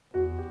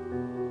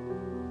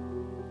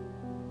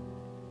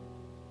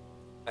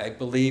 I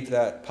believe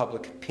that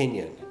public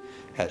opinion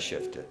has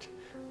shifted,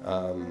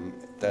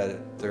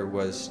 that there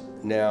was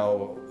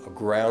now a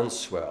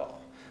groundswell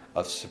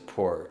of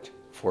support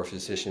for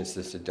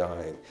physician-assisted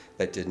dying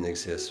that didn't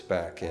exist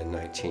back in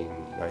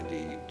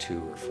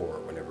 1992 or 4,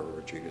 whenever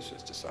Rodriguez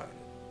was decided.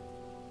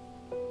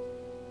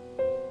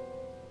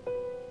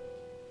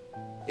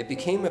 It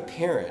became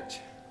apparent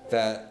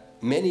that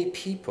many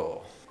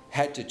people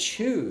had to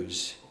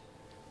choose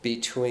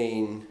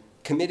between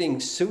committing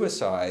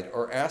suicide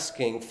or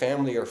asking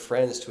family or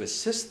friends to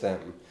assist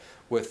them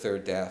with their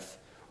death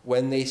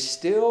when they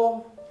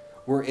still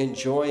were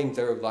enjoying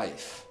their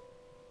life.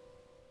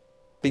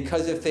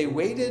 Because if they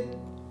waited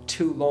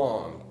too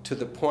long to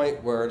the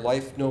point where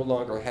life no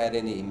longer had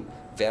any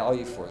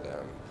value for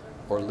them,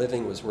 or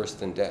living was worse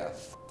than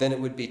death, then it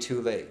would be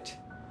too late.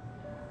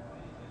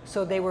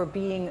 So they were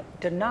being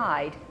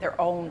denied their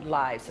own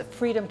lives, the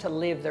freedom to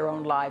live their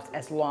own lives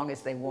as long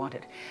as they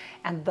wanted.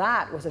 And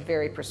that was a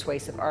very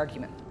persuasive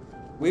argument.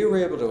 We were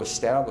able to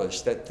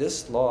establish that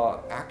this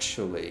law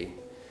actually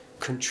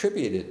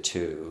contributed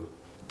to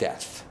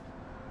death.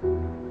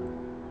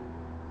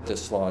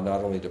 This law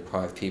not only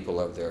deprived people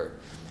of their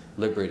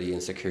liberty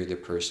and security of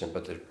their person,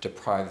 but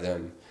deprived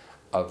them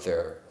of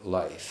their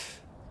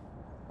life.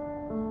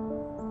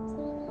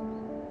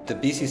 The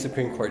BC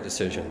Supreme Court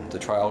decision, the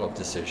trial of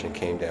decision,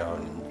 came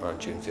down on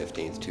June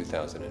 15th,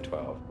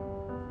 2012.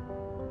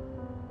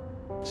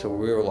 So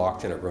we were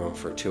locked in a room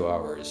for 2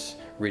 hours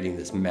reading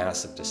this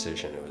massive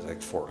decision. It was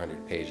like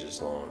 400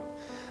 pages long.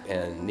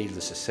 And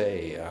needless to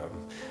say,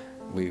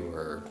 we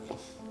were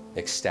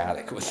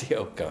ecstatic with the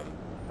outcome.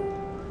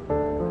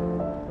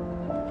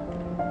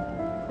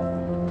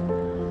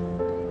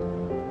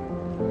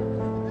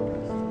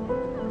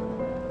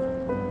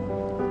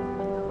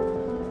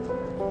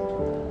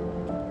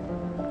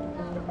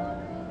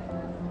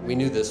 We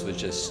knew this was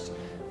just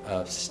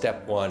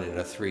step one in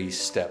a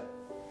 3-step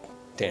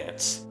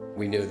dance.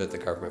 We knew that the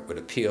government would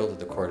appeal to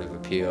the Court of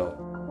Appeal.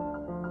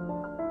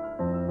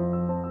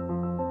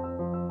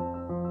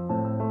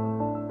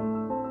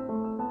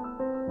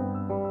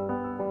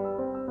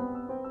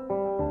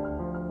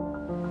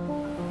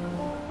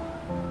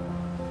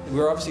 We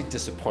were obviously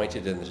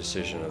disappointed in the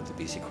decision of the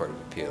BC Court of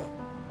Appeal.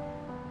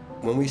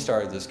 When we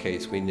started this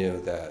case, we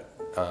knew that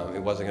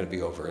it wasn't going to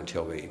be over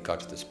until we got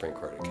to the Supreme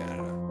Court of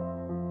Canada.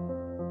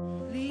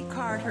 Lee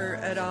Carter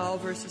et al.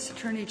 Versus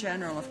Attorney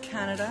General of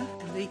Canada,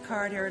 and Lee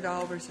Carter et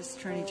al. Versus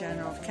Attorney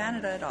General of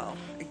Canada et al.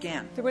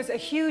 Again. There was a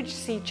huge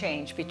sea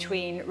change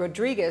between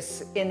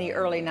Rodriguez in the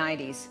early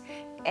 90s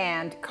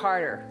and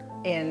Carter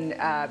in,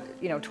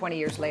 20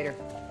 years later.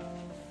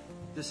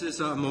 This is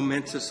a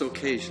momentous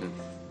occasion.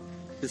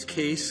 This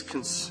case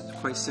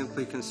quite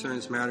simply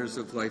concerns matters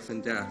of life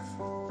and death.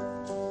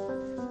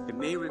 It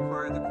may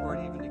require the court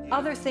even to give...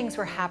 Other things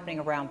were happening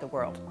around the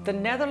world. The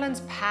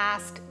Netherlands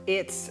passed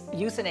its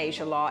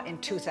euthanasia law in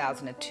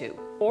 2002.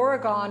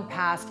 Oregon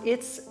passed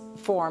its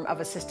form of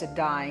assisted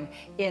dying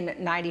in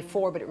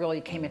 94, but it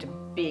really came into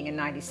being in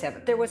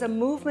 97. There was a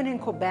movement in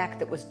Quebec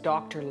that was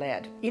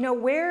doctor-led.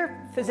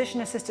 Where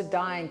physician-assisted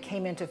dying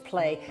came into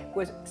play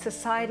was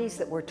societies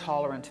that were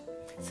tolerant,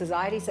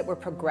 societies that were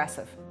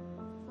progressive.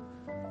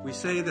 We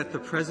say that the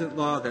present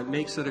law that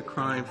makes it a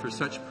crime for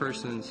such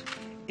persons,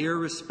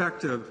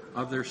 irrespective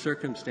of their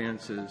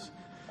circumstances,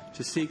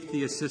 to seek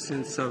the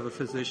assistance of a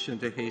physician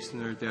to hasten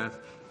their death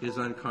is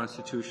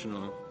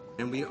unconstitutional.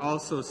 And we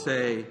also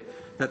say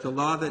that the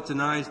law that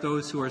denies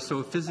those who are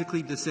so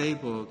physically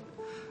disabled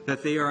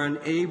that they are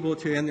unable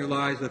to end their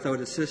lives without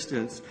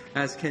assistance,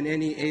 as can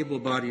any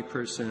able-bodied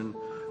person,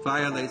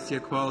 violates the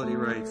equality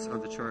rights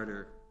of the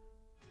Charter.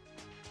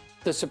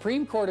 The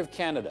Supreme Court of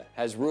Canada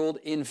has ruled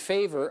in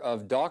favor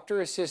of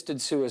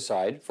doctor-assisted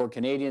suicide for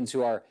Canadians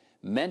who are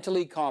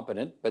mentally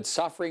competent but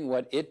suffering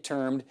what it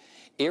termed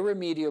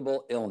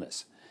irremediable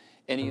illness.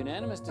 In a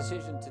unanimous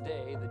decision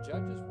today, the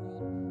judges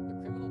ruled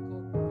the criminal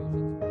code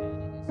provisions banning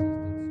assisted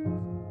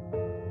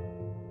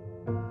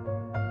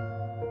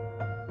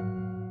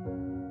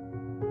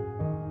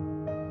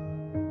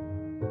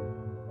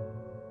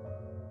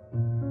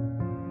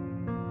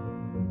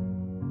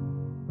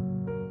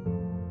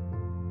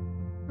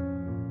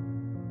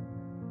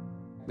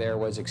There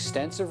was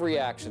extensive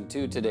reaction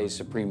to today's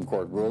Supreme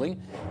Court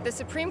ruling. The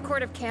Supreme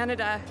Court of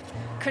Canada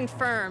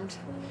confirmed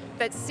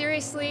that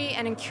seriously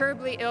and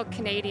incurably ill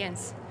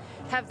Canadians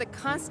have the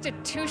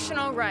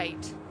constitutional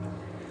right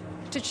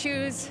to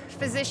choose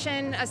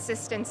physician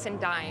assistance in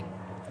dying.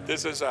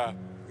 This is a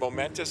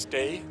momentous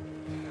day,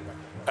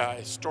 a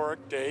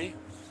historic day,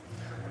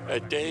 a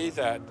day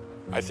that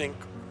I think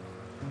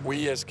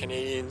we as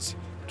Canadians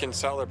can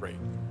celebrate.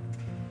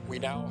 We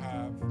now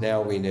have...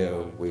 Now we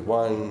knew we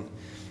won.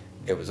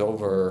 It was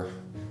over,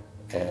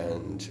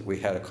 and we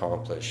had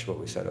accomplished what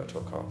we set out to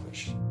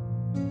accomplish.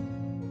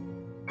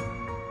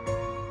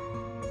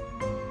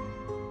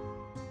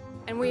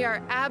 And we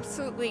are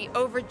absolutely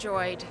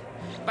overjoyed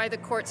by the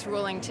court's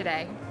ruling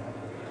today.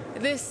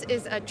 This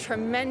is a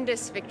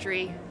tremendous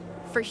victory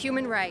for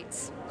human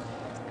rights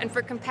and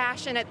for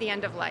compassion at the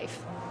end of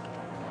life.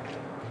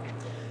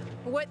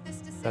 What this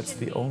decision That's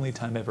the only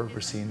time I've ever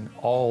seen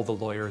all the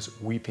lawyers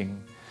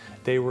weeping.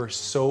 They were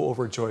so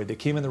overjoyed. They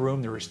came in the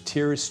room, there was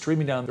tears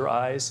streaming down their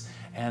eyes,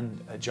 and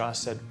Josh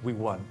said, "We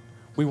won.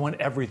 We won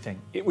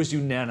everything. It was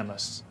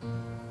unanimous.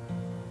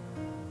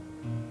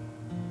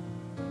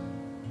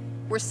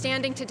 We're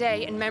standing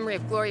today in memory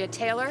of Gloria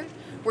Taylor.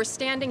 We're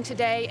standing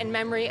today in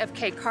memory of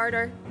Kay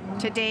Carter.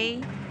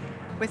 Today,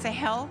 with the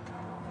help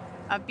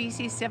of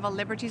BC Civil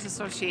Liberties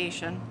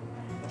Association,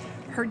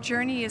 her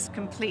journey is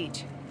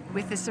complete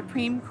with the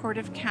Supreme Court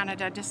of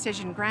Canada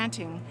decision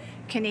granting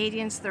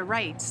Canadians the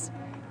rights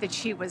that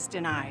she was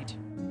denied.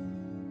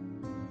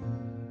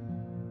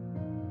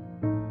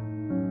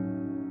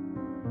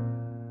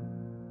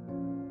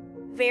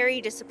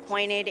 Very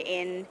disappointed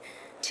in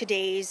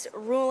today's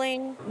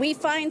ruling. We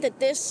find that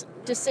this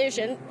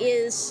decision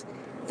is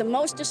the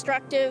most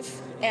destructive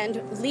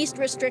and least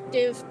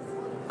restrictive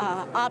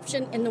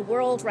option in the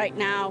world right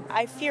now.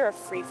 I fear a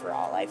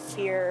free-for-all. I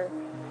fear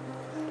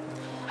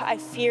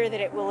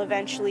that it will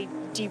eventually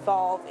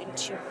devolve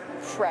into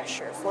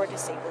pressure for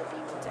disabled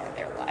people to end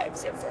their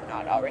lives if we're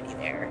not already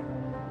there.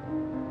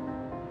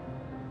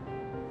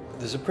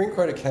 The Supreme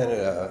Court of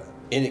Canada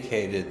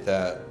indicated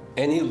that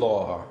any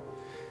law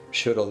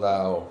should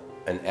allow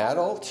an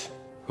adult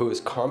who is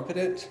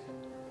competent,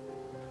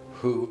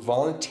 who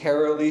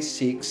voluntarily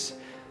seeks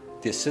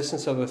the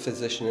assistance of a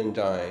physician in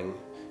dying,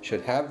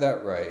 should have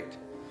that right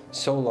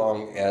so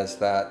long as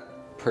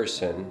that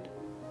person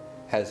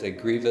has a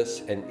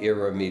grievous and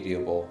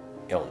irremediable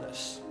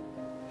illness.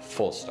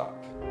 Full stop.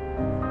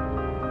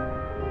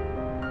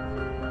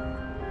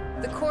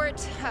 The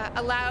court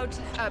allowed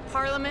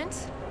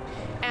Parliament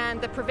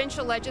and the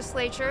provincial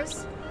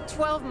legislatures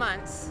 12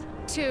 months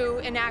to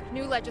enact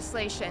new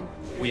legislation.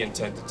 We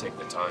intend to take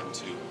the time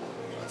to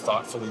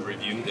thoughtfully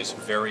review this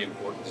very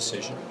important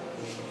decision.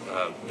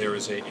 There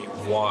is a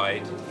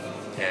wide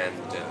and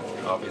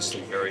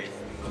obviously very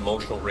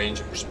emotional range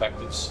of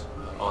perspectives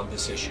on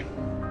this issue.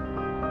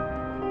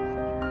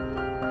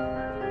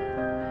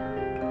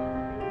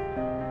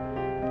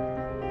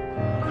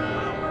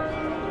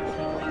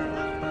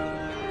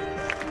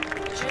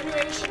 A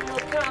generation will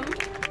come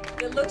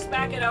that looks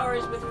back at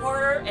ours with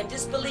horror and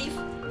disbelief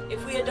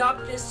if we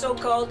adopt this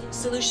so-called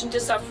solution to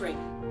suffering.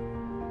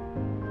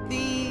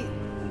 The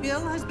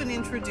bill has been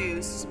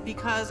introduced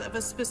because of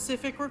a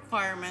specific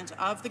requirement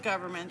of the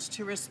government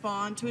to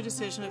respond to a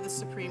decision of the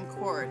Supreme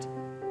Court.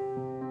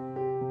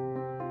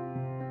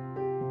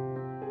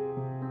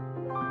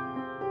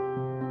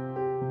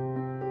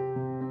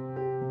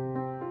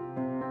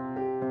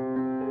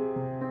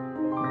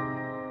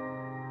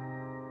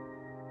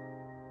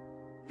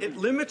 It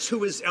limits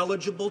who is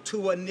eligible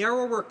to a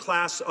narrower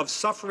class of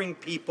suffering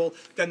people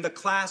than the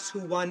class who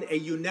won a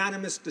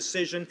unanimous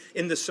decision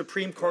in the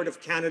Supreme Court of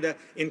Canada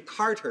in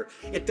Carter.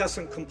 It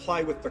doesn't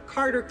comply with the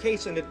Carter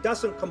case, and it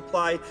doesn't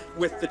comply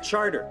with the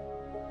Charter.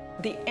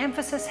 The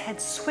emphasis had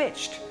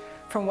switched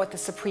from what the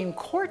Supreme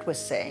Court was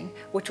saying,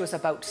 which was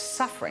about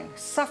suffering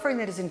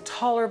that is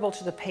intolerable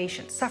to the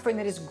patient, suffering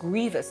that is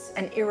grievous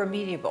and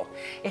irremediable.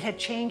 It had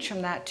changed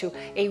from that to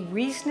a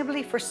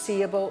reasonably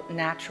foreseeable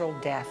natural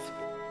death.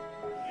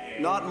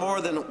 Not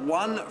more than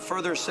one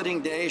further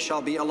sitting day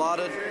shall be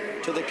allotted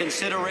to the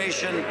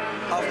consideration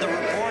of the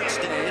report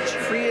stage.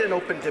 Free and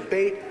open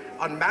debate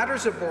on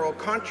matters of moral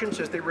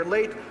conscience as they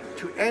relate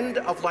to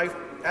end-of-life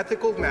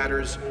ethical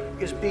matters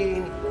is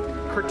being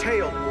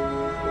curtailed.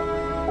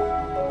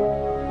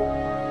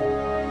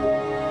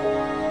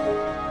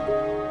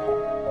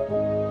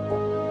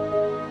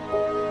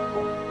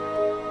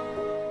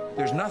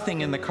 There's nothing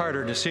in the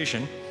Carter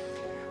decision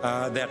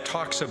that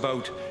talks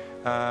about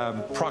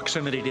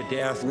proximity to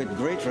death. With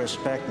great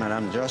respect,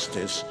 Madam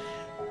Justice,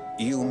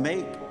 you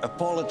make a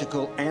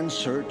political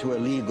answer to a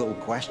legal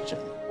question.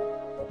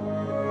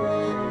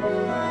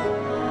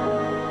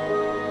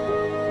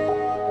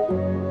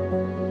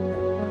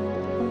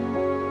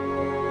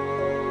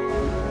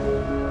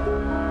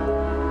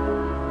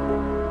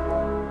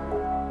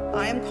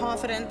 I am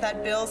confident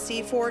that Bill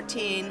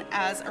C-14,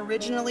 as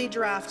originally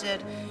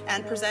drafted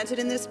and presented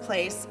in this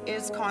place,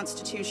 is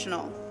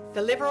constitutional.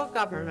 The Liberal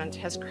government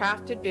has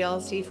crafted Bill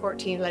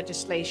C-14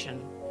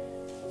 legislation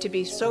to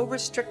be so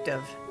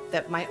restrictive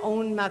that my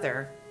own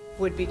mother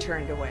would be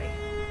turned away.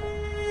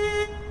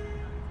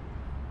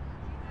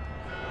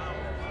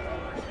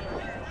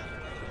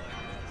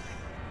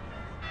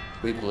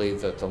 We believe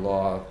that the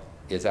law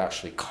is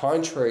actually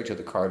contrary to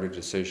the Carter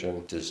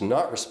decision, does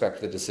not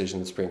respect the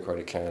decision of the Supreme Court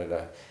of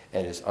Canada,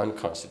 and is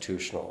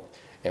unconstitutional.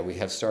 And we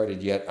have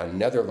started yet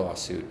another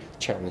lawsuit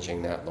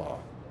challenging that law.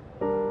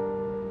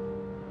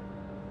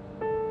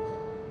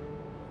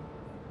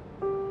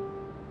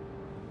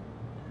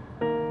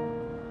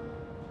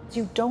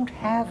 You don't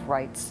have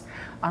rights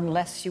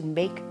unless you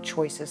make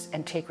choices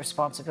and take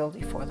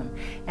responsibility for them.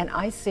 And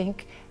I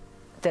think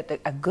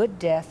that a good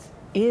death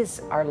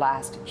is our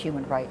last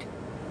human right.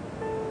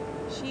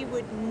 She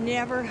would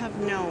never have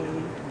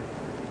known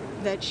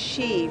that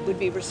she would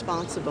be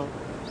responsible.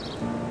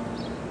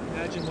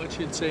 Imagine what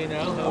she'd say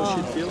now, how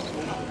she'd feel.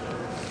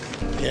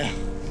 Yeah,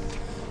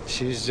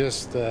 she'd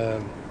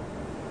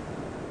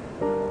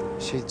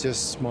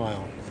just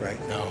smile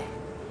right now.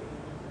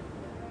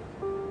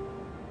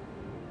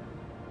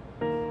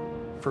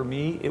 for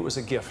me, it was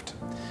a gift.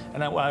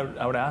 And I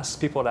would ask,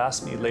 people would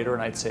ask me later,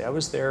 and I'd say, I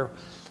was there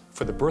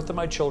for the birth of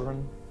my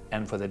children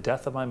and for the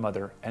death of my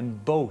mother,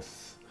 and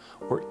both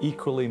were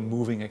equally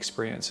moving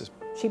experiences.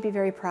 She'd be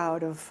very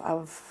proud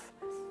of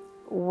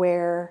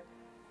where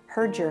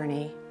her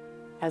journey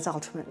has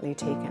ultimately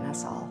taken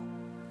us all,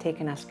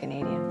 taken us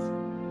Canadians.